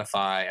on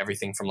Spotify,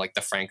 everything from like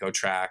the Franco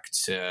track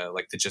to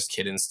like the Just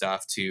Kiddin'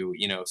 stuff to,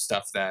 you know,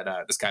 stuff that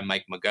this guy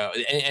Mike Mago.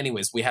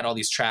 Anyways, we had all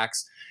these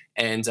tracks,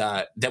 and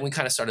then we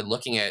kind of started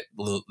looking at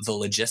the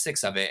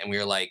logistics of it, and we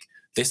were like,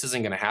 this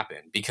isn't going to happen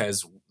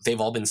because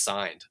they've all been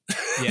signed.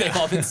 Yeah. They've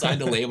all been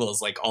signed to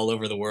labels like all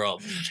over the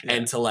world. Yeah.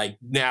 And to like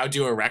now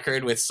do a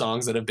record with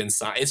songs that have been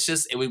signed,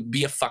 it would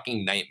be a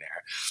fucking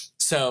nightmare.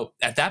 So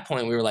at that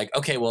point we were like,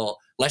 okay, well,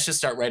 let's just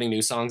start writing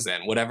new songs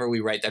then. Whatever we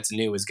write that's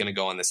new is going to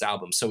go on this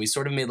album. So we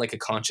sort of made like a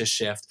conscious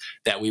shift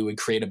that we would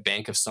create a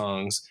bank of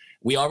songs.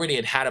 We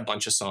already had a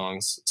bunch of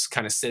songs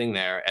kind of sitting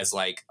there as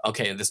like,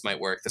 okay, this might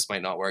work, this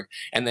might not work.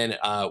 And then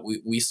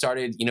we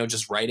started, you know,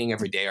 just writing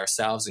every day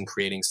ourselves and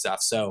creating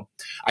stuff. So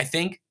I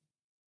think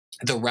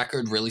the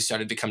record really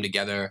started to come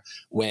together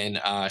when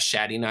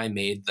Shaddy and I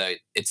made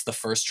it's the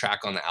first track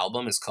on the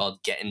album. It's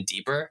called Getting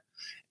Deeper.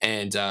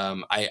 And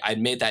I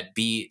made that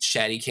beat.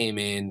 Shaddy came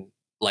in,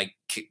 like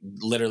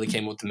literally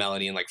came with the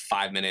melody in like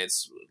 5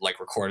 minutes, like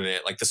recorded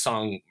it. Like the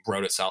song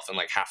wrote itself in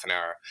like half an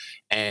hour.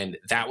 And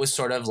that was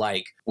sort of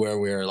like where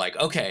we were like,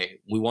 okay,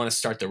 we want to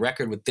start the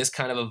record with this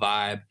kind of a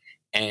vibe.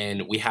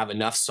 And we have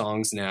enough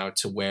songs now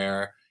to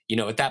where, you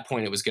know, at that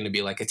point it was going to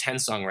be like a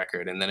 10-song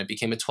record, and then it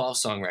became a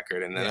 12-song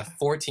record, and then a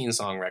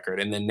 14-song record,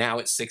 and then now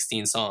it's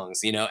 16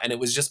 songs, you know. And it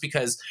was just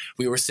because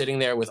we were sitting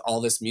there with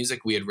all this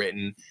music we had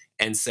written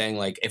and saying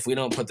like, if we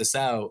don't put this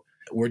out,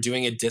 we're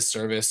doing a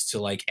disservice to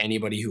like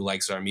anybody who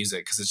likes our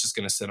music, because it's just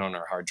going to sit on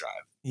our hard drive.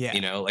 Yeah.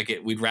 You know, like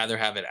we'd rather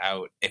have it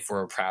out if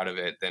we're proud of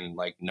it than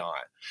like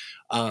not.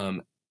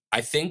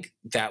 I think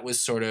that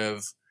was sort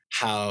of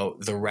how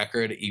the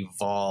record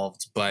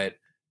evolved, but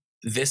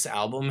this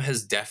album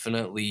has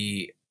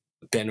definitely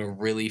been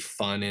really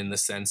fun in the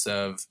sense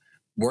of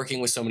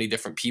working with so many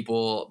different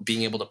people,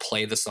 being able to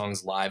play the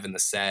songs live in the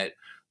set.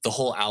 The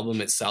whole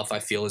album itself, I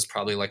feel, is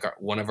probably like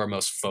one of our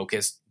most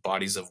focused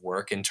bodies of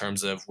work, in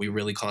terms of we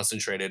really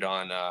concentrated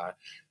on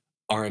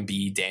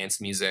R&B dance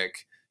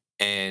music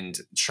and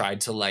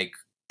tried to like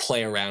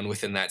play around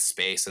within that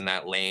space and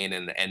that lane,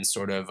 and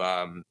sort of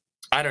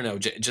I don't know,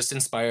 just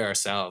inspire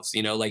ourselves,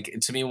 you know. Like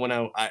to me, when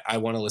I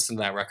want to listen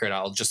to that record,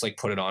 I'll just like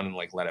put it on and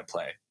like let it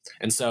play.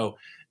 And so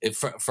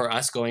for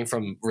us going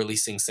from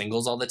releasing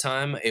singles all the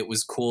time, it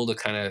was cool to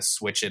kind of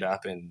switch it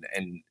up and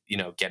you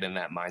know, get in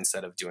that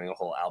mindset of doing a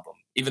whole album,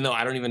 even though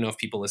I don't even know if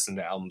people listen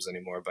to albums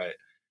anymore. But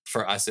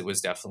for us, it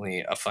was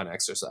definitely a fun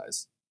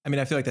exercise. I mean,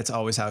 I feel like that's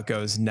always how it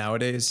goes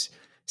nowadays,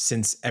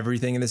 since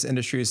everything in this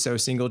industry is so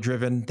single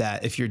driven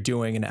that if you're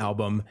doing an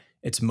album,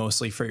 it's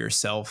mostly for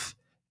yourself.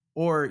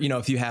 Or,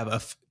 if you have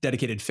a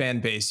dedicated fan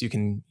base, you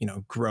can,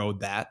 grow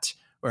that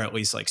or at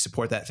least like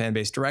support that fan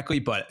base directly,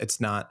 but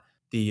it's not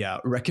the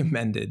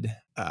recommended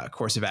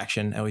course of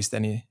action, at least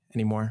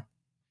anymore.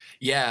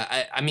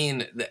 Yeah, I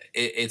mean,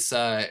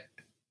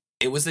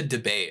 it was a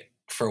debate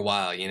for a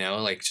while,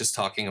 like just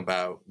talking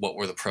about what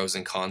were the pros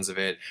and cons of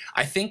it.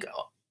 I think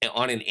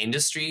on an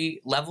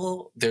industry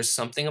level, there's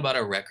something about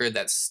a record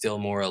that's still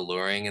more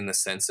alluring in the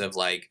sense of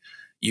like,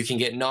 you can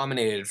get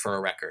nominated for a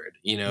record,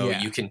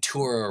 Yeah. you can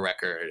tour a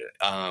record.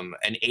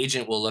 An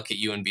agent will look at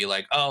you and be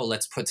like, oh,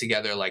 let's put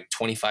together like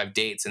 25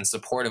 dates in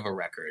support of a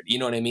record. You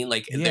know what I mean?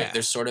 Like Yeah.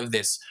 there's sort of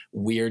this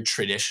weird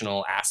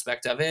traditional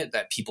aspect of it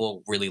that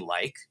people really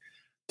like.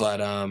 But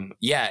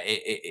yeah,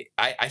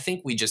 I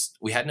think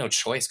we had no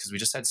choice because we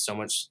just had so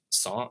much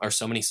song or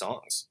so many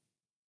songs.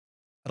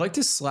 I'd like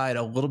to slide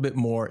a little bit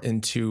more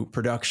into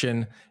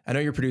production. I know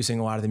you're producing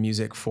a lot of the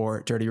music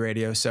for Dirty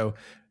Radio. So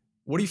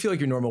what do you feel like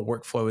your normal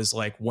workflow is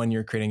like when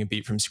you're creating a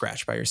beat from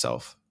scratch by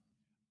yourself?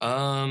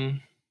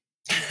 Um,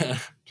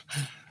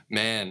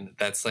 man,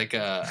 that's like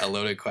a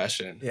loaded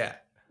question. Yeah.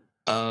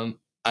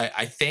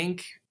 I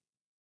think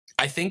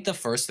the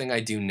first thing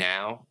I do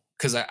now,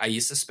 because I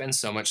used to spend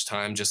so much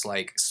time just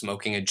like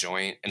smoking a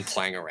joint and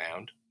playing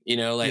around,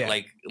 Yeah.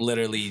 like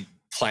literally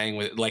playing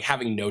with like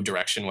having no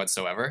direction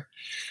whatsoever.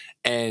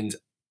 And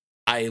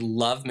I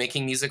love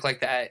making music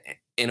like that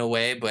in a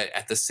way, but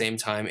at the same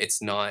time,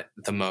 it's not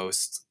the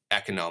most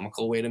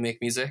economical way to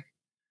make music.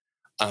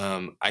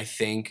 I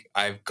think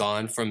I've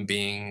gone from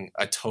being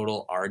a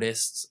total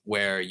artist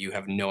where you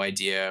have no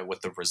idea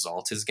what the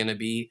result is going to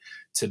be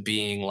to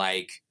being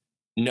like,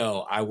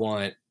 no, I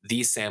want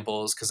these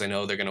samples because I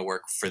know they're going to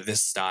work for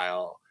this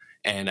style.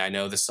 And I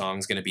know the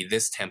song's going to be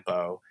this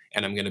tempo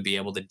and I'm going to be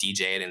able to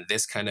DJ it in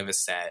this kind of a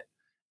set.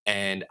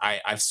 And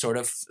I've sort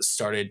of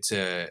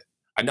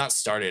I've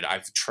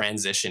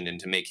transitioned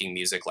into making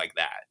music like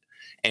that.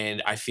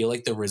 And I feel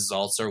like the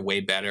results are way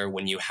better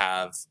when you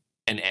have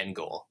an end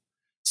goal.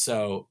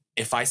 So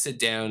if I sit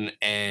down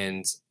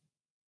and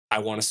I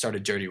want to start a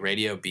Dirty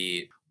Radio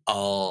beat,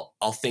 I'll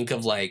think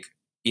of like,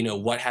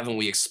 what haven't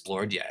we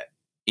explored yet?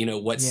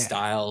 What Yeah.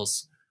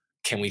 styles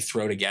can we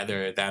throw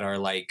together that are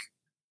like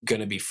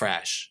going to be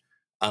fresh?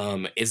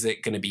 Is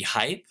it going to be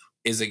hype?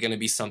 Is it going to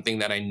be something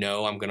that I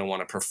know I'm going to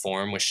want to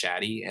perform with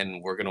Shaddy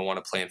and we're going to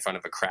want to play in front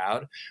of a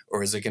crowd?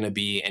 Or is it going to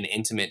be an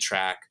intimate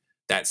track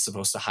that's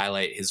supposed to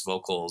highlight his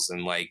vocals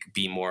and like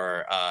be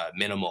more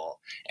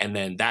minimal? And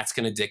then that's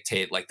going to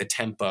dictate like the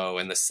tempo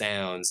and the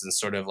sounds and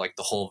sort of like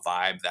the whole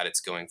vibe that it's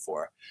going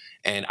for.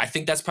 And I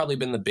think that's probably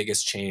been the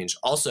biggest change.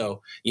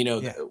 Also,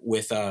 Yeah.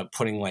 with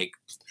putting like,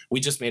 we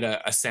just made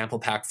a sample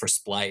pack for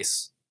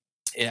Splice.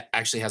 It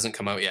actually hasn't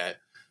come out yet,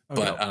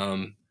 but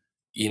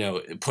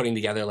putting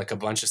together like a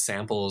bunch of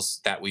samples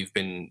that we've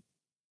been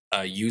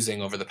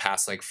using over the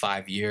past like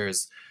 5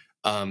 years.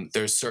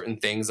 There's certain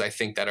things I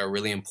think that are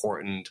really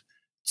important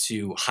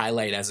to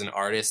highlight as an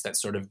artist that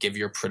sort of give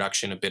your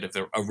production a bit of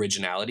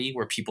originality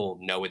where people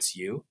know it's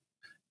you.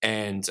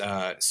 And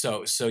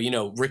so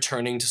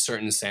returning to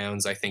certain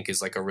sounds I think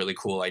is like a really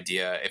cool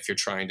idea if you're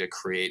trying to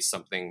create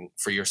something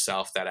for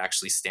yourself that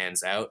actually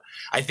stands out.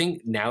 I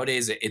think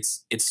nowadays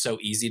it's so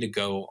easy to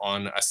go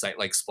on a site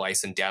like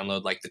Splice and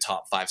download like the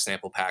top 5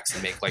 sample packs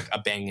and make like a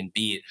banging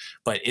beat,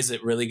 but is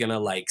it really gonna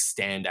like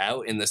stand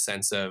out in the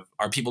sense of,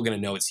 are people gonna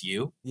know it's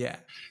you? Yeah.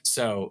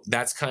 So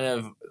that's kind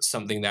of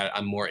something that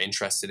I'm more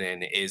interested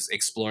in, is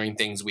exploring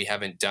things we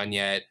haven't done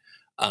yet,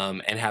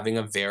 and having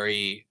a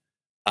very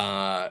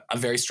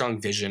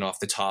strong vision off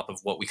the top of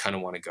what we kind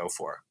of want to go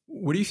for.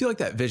 Where do you feel like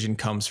that vision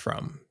comes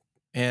from?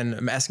 And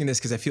I'm asking this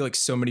because I feel like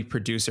so many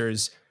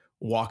producers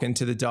walk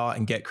into the DAW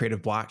and get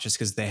creative block just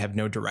because they have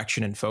no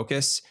direction and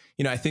focus.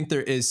 I think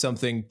there is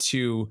something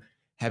to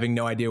having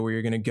no idea where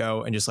you're going to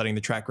go and just letting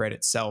the track write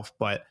itself.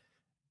 But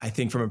I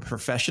think from a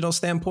professional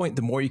standpoint,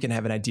 the more you can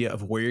have an idea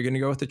of where you're going to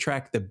go with the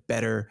track, the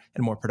better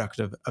and more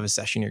productive of a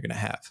session you're going to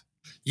have.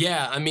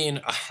 Yeah, I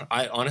mean,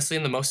 I honestly,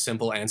 in the most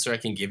simple answer I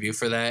can give you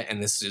for that,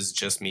 and this is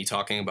just me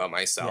talking about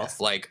myself,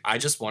 like, I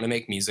just want to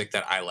make music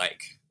that I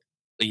like.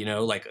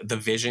 Like the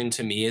vision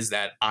to me is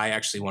that I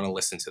actually want to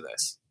listen to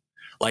this.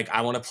 Like,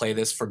 I want to play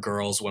this for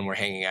girls when we're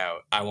hanging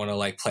out. I want to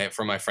like play it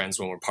for my friends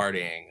when we're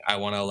partying. I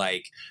want to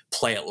like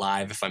play it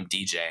live if I'm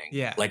DJing.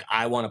 Yeah. Like,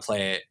 I want to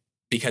play it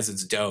because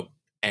it's dope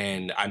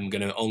and I'm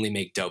going to only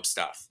make dope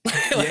stuff.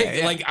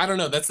 Like, I don't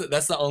know. That's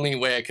the only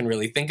way I can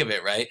really think of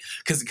it. Right.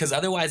 Cause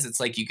otherwise it's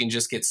like, you can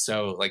just get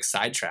so like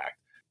sidetracked.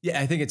 Yeah.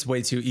 I think it's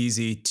way too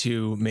easy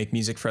to make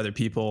music for other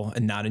people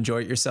and not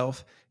enjoy it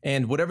yourself.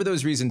 And whatever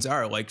those reasons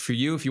are, like for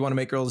you, if you want to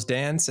make girls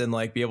dance and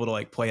like be able to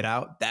like play it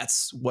out,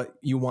 that's what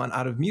you want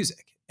out of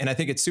music. And I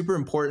think it's super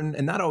important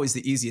and not always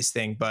the easiest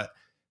thing, but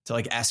to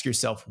like ask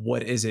yourself,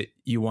 what is it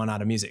you want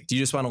out of music? Do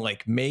you just want to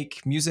like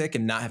make music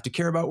and not have to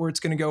care about where it's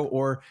going to go?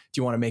 Or do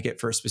you want to make it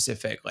for a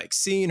specific like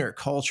scene or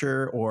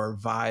culture or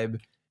vibe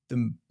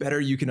the better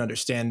you can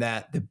understand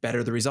that, the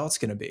better the result's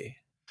going to be.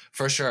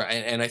 For sure.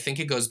 And I think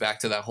it goes back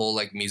to that whole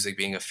like music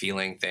being a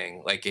feeling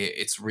thing. Like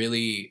it's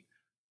really,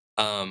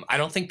 I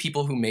don't think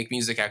people who make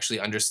music actually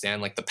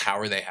understand like the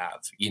power they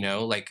have,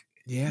 like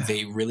Yeah.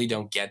 they really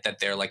don't get that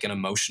they're like an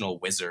emotional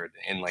wizard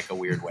in like a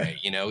weird way.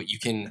 You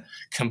can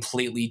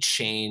completely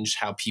change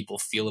how people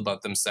feel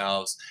about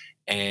themselves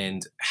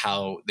and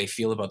how they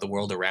feel about the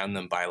world around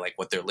them by like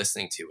what they're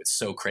listening to. It's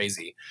so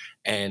crazy.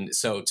 And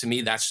so to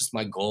me, that's just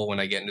my goal when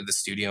I get into the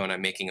studio and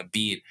I'm making a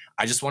beat.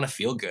 I just want to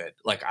feel good.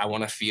 Like I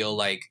want to feel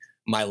like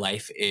my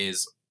life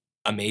is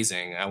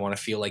amazing. I want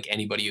to feel like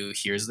anybody who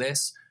hears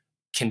this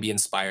can be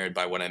inspired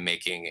by what I'm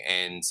making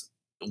and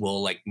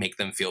will like make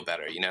them feel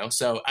better,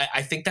 So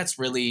I think that's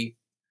really,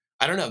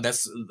 I don't know.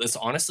 That's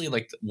honestly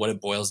like what it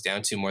boils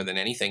down to more than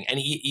anything. And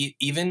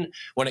even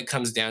when it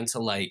comes down to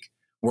like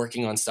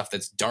working on stuff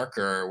that's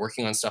darker, or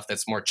working on stuff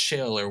that's more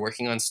chill, or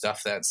working on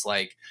stuff that's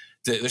like,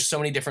 there's so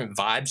many different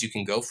vibes you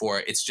can go for.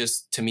 It's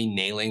just to me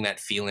nailing that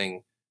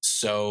feeling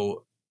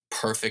so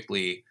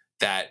perfectly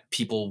that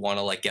people want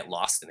to like get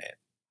lost in it.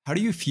 How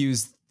do you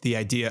fuse the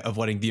idea of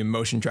letting the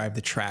emotion drive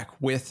the track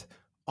with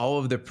all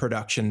of the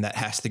production that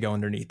has to go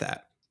underneath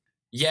that?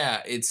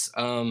 Yeah, it's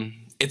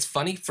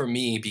funny for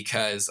me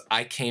because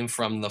I came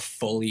from the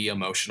fully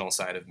emotional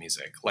side of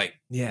music, like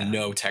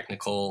no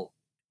technical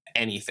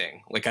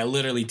anything. Like I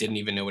literally didn't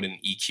even know what an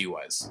EQ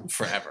was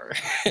forever.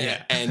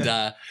 Yeah.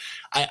 And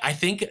I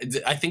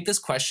think this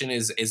question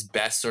is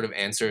best sort of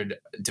answered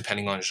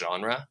depending on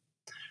genre.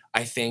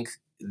 I think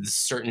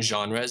certain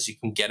genres you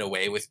can get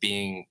away with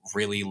being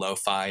really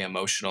lo-fi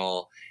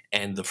emotional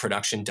and the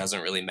production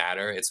doesn't really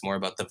matter. It's more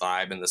about the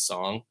vibe and the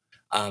song.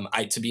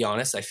 To be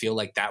honest, I feel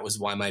like that was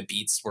why my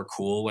beats were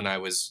cool when I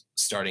was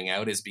starting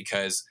out, is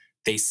because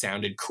they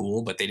sounded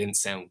cool, but they didn't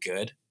sound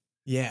good.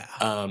 Yeah.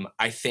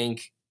 I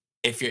think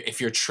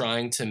if you're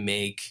trying to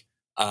make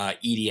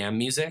EDM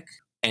music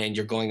and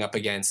you're going up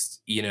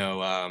against,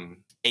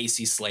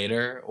 AC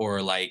Slater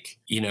or like,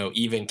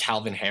 even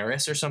Calvin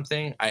Harris or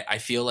something, I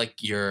feel like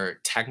the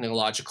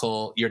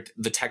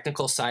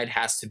technical side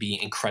has to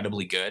be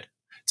incredibly good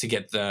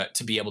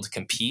to be able to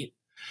compete.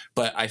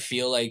 But I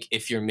feel like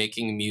if you're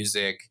making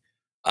music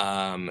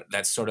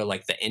that's sort of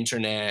like the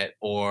internet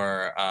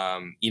or,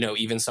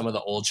 even some of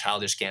the old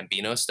Childish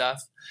Gambino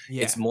stuff,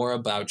 it's more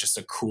about just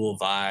a cool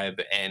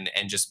vibe and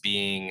just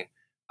being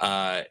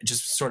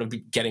just sort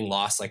of getting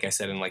lost, like I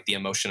said, in like the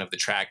emotion of the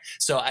track.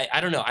 So I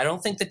don't know. I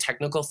don't think the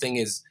technical thing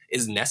is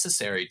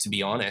necessary, to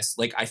be honest.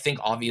 Like I think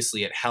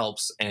obviously it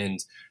helps.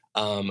 And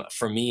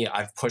for me,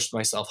 I've pushed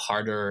myself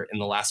harder in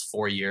the last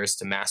 4 years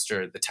to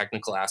master the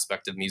technical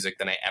aspect of music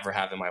than I ever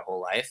have in my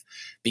whole life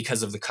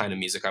because of the kind of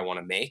music I want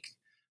to make.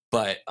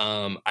 But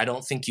I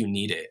don't think you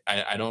need it.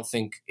 I don't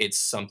think it's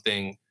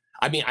something.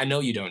 I mean, I know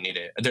you don't need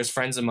it. There's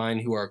friends of mine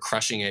who are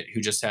crushing it,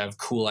 who just have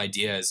cool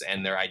ideas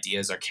and their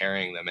ideas are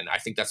carrying them. And I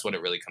think that's what it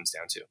really comes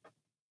down to.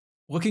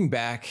 Looking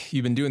back,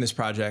 you've been doing this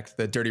project,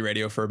 the Dirty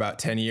Radio, for about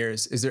 10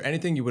 years. Is there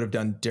anything you would have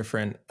done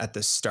different at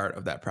the start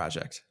of that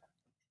project?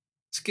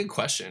 It's a good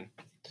question.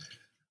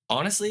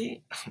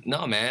 Honestly,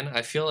 no, man.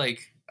 I feel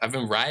like I've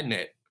been riding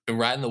it, been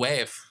riding the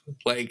wave.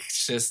 Like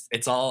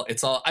it's all,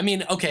 I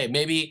mean, okay,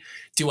 maybe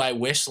do I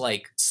wish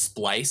like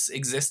Splice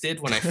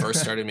existed when I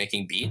first started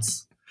making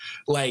beats?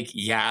 Like,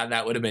 yeah,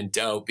 that would have been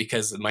dope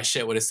because my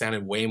shit would have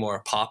sounded way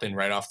more poppin'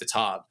 right off the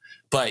top.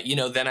 But,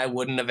 then I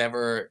wouldn't have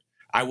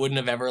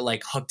ever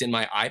like hooked in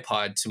my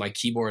iPod to my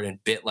keyboard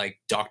and bit like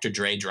Dr.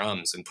 Dre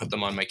drums and put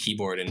them on my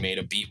keyboard and made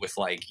a beat with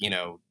like,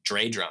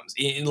 Dre drums.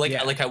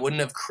 Like I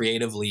wouldn't have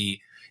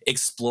creatively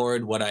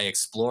explored what I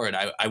explored.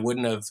 I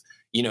wouldn't have,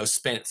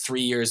 spent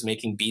 3 years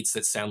making beats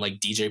that sound like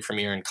DJ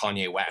Premier and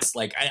Kanye West.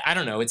 Like, I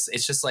don't know.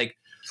 It's just like,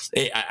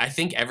 I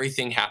think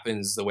everything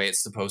happens the way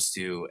it's supposed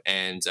to.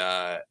 And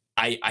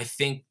I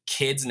think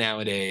kids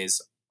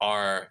nowadays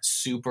are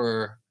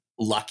super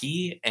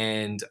lucky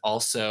and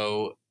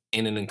also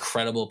in an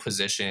incredible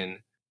position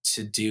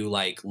to do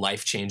like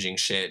life-changing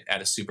shit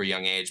at a super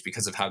young age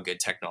because of how good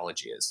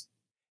technology is.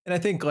 And I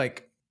think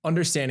like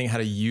understanding how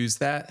to use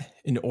that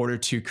in order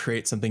to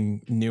create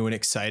something new and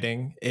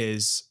exciting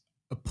is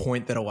a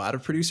point that a lot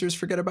of producers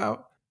forget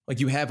about. Like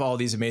you have all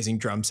these amazing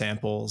drum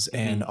samples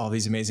and all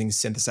these amazing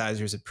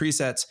synthesizers and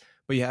presets,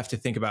 but you have to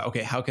think about,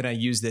 okay, how can I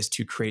use this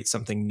to create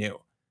something new?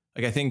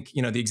 Like I think,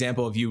 the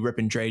example of you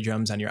ripping Dre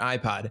drums on your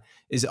iPod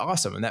is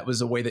awesome. And that was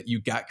a way that you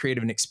got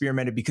creative and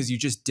experimented because you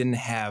just didn't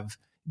have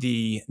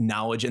the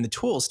knowledge and the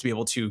tools to be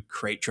able to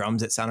create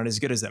drums that sounded as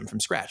good as them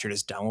from scratch or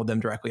just download them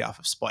directly off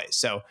of Splice.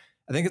 So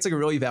I think it's like a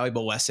really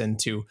valuable lesson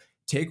to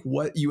take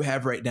what you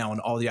have right now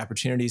and all the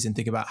opportunities and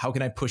think about how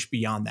can I push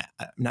beyond that?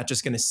 I'm not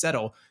just going to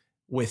settle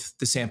with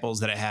the samples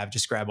that I have,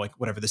 just grab like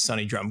whatever the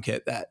Sunny drum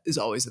kit that is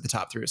always at the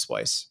top through a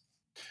Splice.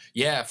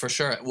 Yeah, for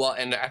sure. Well,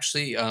 and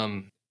actually,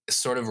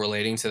 sort of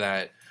relating to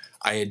that,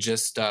 I had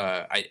just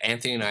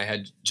Anthony and I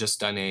had just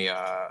done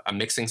a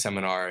mixing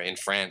seminar in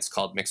France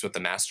called Mix with the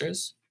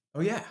Masters.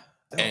 Oh yeah.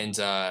 And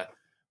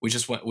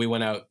we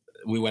went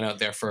out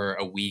there for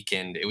a week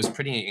and it was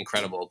pretty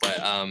incredible.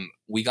 But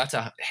we got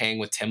to hang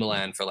with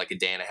Timbaland for like a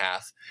day and a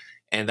half.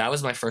 And that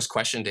was my first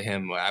question to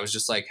him. I was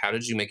just like, how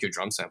did you make your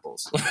drum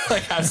samples?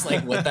 Like, I was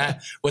like, what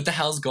the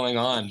hell's going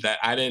on that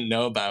I didn't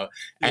know about?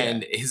 Yeah.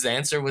 And his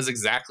answer was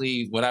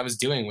exactly what I was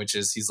doing, which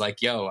is he's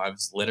like, yo, I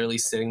was literally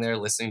sitting there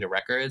listening to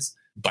records,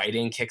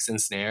 biting kicks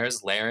and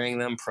snares, layering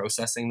them,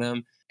 processing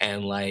them,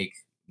 and like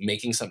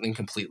making something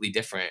completely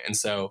different. And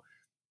so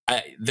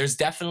there's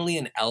definitely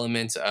an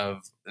element of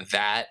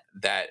that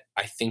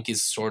I think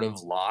is sort of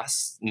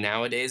lost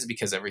nowadays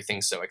because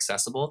everything's so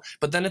accessible.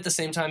 But then at the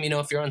same time, you know,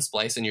 if you're on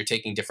Splice and you're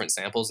taking different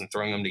samples and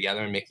throwing them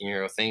together and making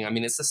your own thing, I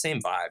mean, it's the same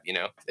vibe, you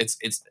know. It's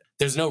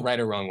there's no right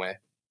or wrong way.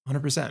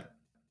 100%.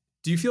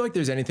 Do you feel like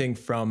there's anything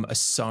from a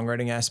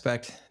songwriting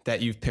aspect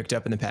that you've picked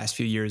up in the past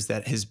few years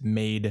that has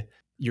made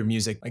your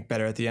music like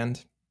better at the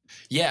end?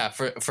 Yeah,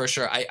 for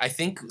sure. I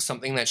think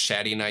something that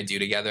Shaddy and I do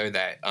together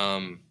that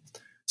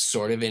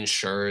sort of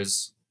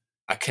ensures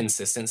a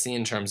consistency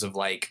in terms of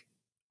like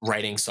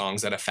writing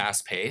songs at a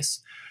fast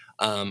pace.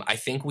 I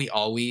think we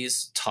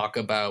always talk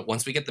about,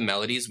 once we get the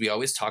melodies, we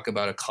always talk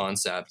about a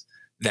concept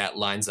that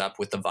lines up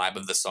with the vibe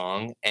of the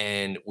song,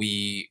 and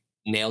we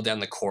nail down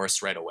the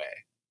chorus right away.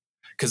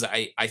 Because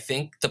I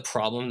think the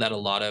problem that a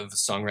lot of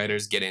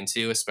songwriters get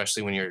into,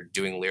 especially when you're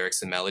doing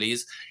lyrics and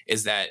melodies,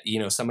 is that, you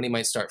know, somebody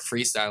might start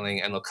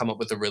freestyling and they'll come up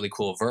with a really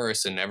cool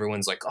verse and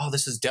everyone's like, oh,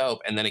 this is dope.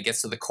 And then it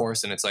gets to the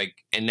chorus and it's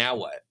like, and now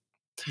what?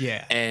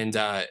 Yeah. And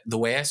the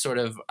way I sort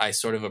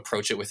of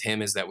approach it with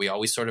him is that we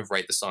always sort of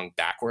write the song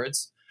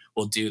backwards.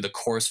 We'll do the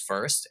chorus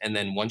first. And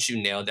then once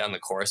you nail down the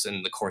chorus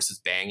and the chorus is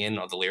banging,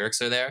 all the lyrics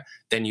are there,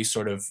 then you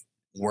sort of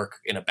work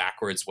in a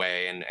backwards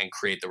way and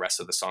create the rest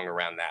of the song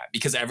around that,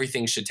 because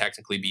everything should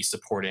technically be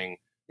supporting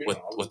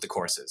what the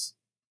chorus is.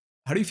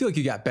 How do you feel like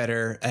you got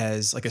better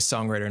as like a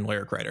songwriter and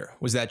lyric writer?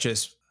 Was that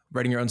just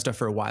writing your own stuff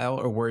for a while,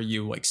 or were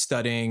you like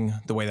studying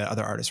the way that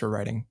other artists were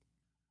writing?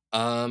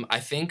 I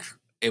think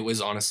it was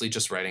honestly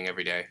just writing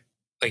every day.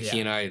 Like he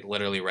and I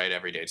literally write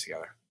every day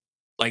together.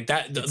 Like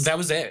that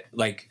was it.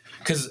 Like,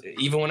 cause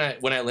even when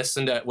I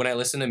listen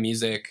to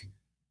music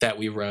that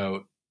we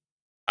wrote,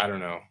 I don't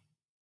know,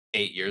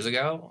 8 years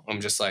ago,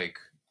 I'm just like,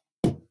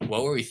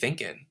 what were we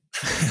thinking?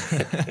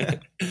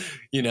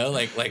 You know,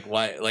 like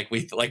why, like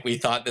we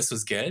thought this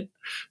was good,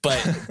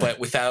 but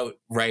without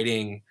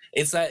writing,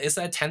 it's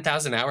that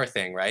 10,000 hour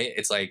thing, right?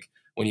 It's like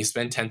when you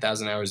spend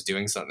 10,000 hours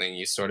doing something,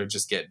 you sort of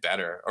just get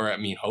better, or I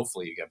mean,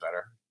 hopefully you get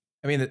better.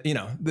 I mean, you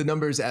know, the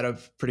numbers add up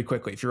pretty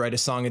quickly. If you write a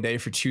song a day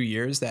for 2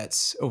 years,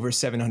 that's over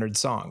 700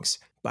 songs.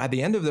 By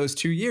the end of those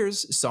 2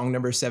 years, song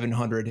number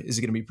 700 is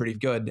going to be pretty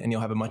good, and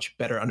you'll have a much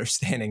better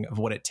understanding of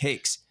what it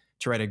takes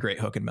to write a great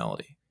hook and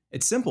melody.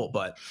 It's simple,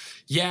 but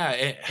yeah,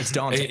 it's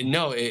daunting.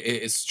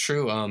 It's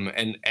true.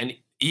 And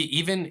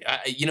even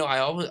you know,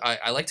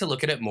 I like to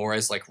look at it more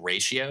as like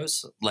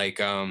ratios. Like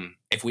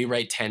if we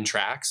write 10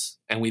 tracks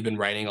and we've been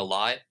writing a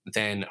lot,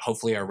 then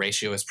hopefully our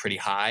ratio is pretty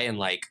high, and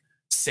like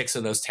 6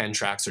 of those 10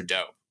 tracks are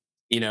dope.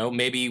 You know,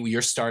 maybe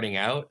you're starting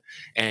out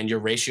and your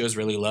ratio is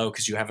really low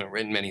because you haven't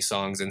written many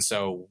songs. And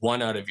so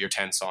 1 out of your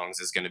 10 songs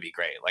is going to be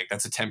great. Like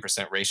that's a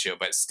 10% ratio.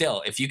 But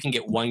still, if you can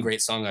get 1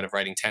 great song out of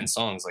writing 10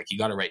 songs, like you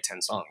got to write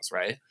 10 songs,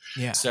 right?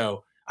 Yeah.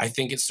 So I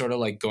think it's sort of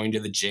like going to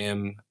the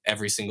gym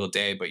every single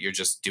day, but you're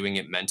just doing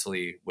it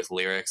mentally with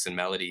lyrics and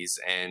melodies.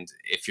 And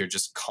if you're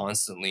just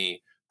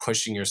constantly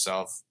pushing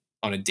yourself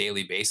on a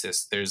daily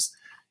basis, there's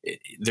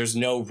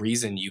no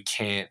reason you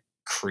can't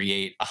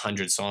create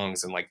 100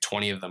 songs and like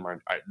 20 of them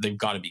are they've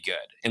got to be good,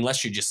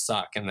 unless you just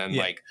suck, and then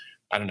like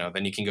I don't know,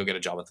 then you can go get a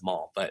job at the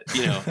mall. But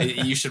you know,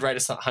 you should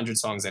write 100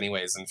 songs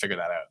anyways and figure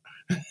that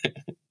out.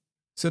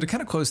 So to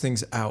kind of close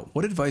things out,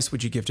 what advice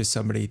would you give to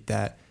somebody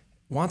that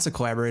wants a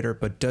collaborator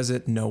but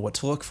doesn't know what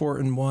to look for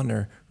in one,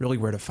 or really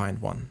where to find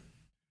one?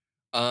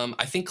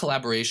 I think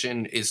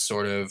collaboration is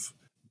sort of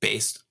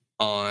based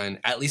on,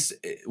 at least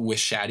with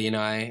Shaddy and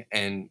I,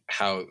 and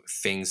how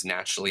things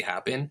naturally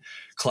happen.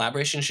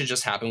 Collaboration should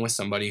just happen with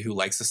somebody who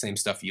likes the same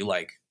stuff you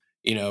like.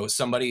 You know,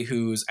 somebody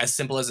who's, as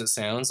simple as it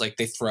sounds, like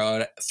they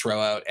throw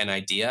out an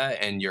idea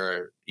and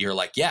you're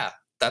like, yeah,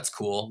 that's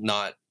cool,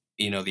 not,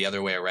 you know, the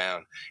other way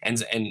around,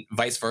 and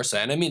vice versa.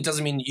 And I mean, it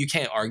doesn't mean you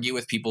can't argue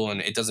with people, and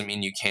it doesn't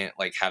mean you can't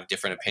like have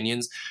different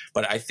opinions,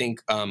 but I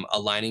think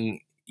aligning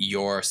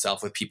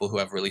yourself with people who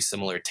have really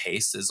similar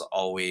tastes is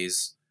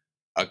always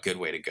a good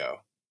way to go.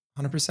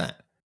 100%.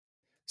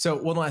 So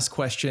one last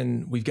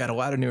question. We've got a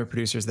lot of newer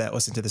producers that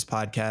listen to this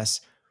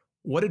podcast.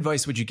 What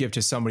advice would you give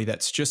to somebody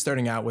that's just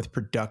starting out with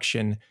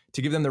production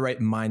to give them the right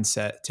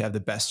mindset to have the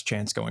best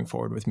chance going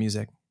forward with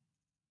music?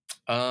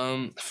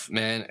 Man,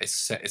 it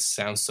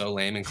sounds so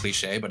lame and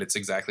cliche, but it's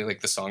exactly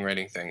like the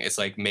songwriting thing. It's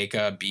like make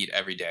a beat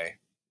every day.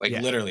 Like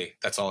literally,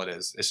 that's all it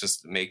is. It's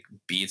just make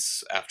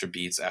beats after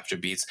beats after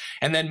beats.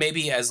 And then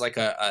maybe as like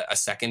a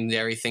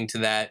secondary thing to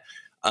that,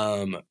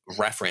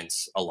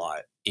 reference a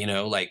lot, you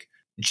know, like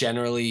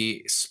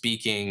generally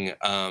speaking,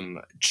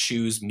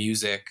 choose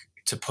music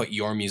to put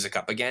your music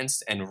up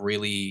against and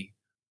really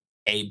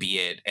A/B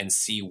it and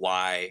see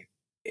why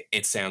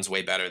it sounds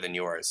way better than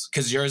yours,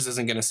 because yours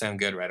isn't going to sound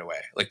good right away.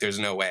 Like there's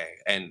no way.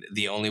 And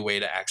the only way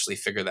to actually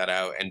figure that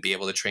out and be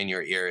able to train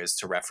your ear is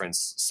to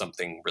reference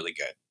something really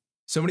good.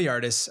 So many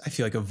artists, I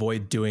feel like,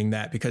 avoid doing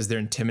that because they're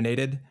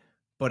intimidated.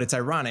 But it's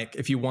ironic.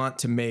 If you want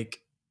to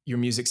make your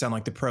music sound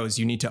like the pros,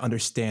 you need to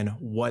understand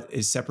what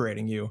is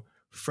separating you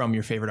from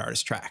your favorite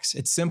artist tracks.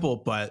 It's simple,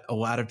 but a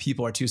lot of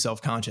people are too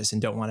self-conscious and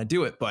don't want to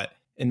do it. But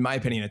in my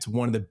opinion, it's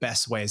one of the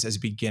best ways as a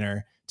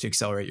beginner to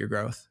accelerate your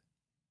growth.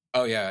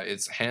 Oh yeah,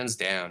 it's hands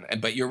down.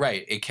 But you're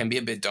right. It can be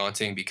a bit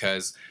daunting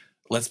because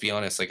let's be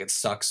honest, like it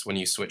sucks when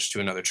you switch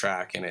to another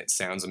track and it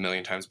sounds a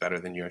million times better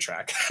than your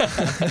track.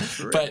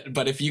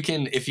 But if you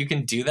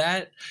can do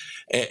that,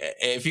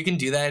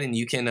 and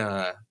you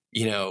can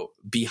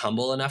be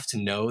humble enough to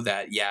know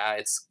that yeah,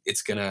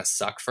 it's gonna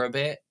suck for a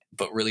bit,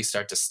 but really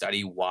start to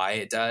study why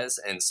it does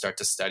and start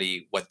to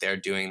study what they're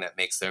doing that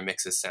makes their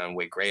mixes sound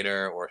way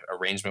greater, or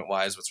arrangement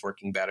wise what's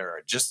working better,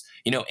 or just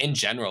in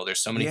general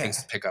there's so many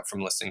things to pick up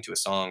from listening to a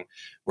song.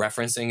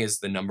 Referencing is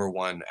the number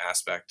one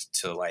aspect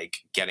to like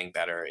getting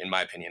better, in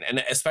my opinion,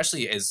 and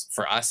especially as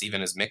for us,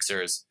 even as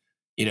mixers,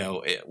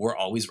 we're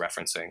always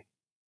referencing.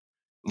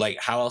 Like,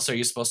 how else are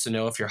you supposed to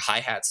know if your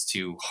hi-hat's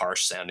too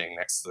harsh sounding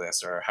next to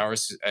this, or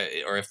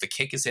or if the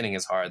kick is hitting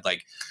as hard?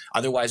 Like,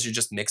 otherwise you're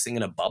just mixing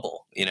in a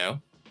bubble,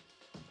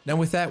 Now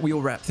with that, we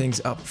will wrap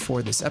things up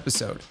for this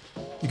episode.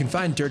 You can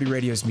find Dirty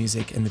Radio's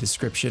music in the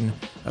description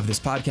of this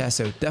podcast,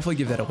 so definitely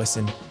give that a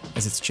listen,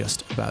 as it's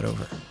just about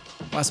over.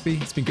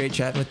 Waspy, it's been great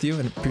chatting with you,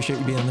 and appreciate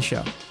you being on the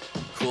show.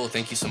 Cool,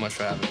 thank you so much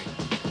for having me.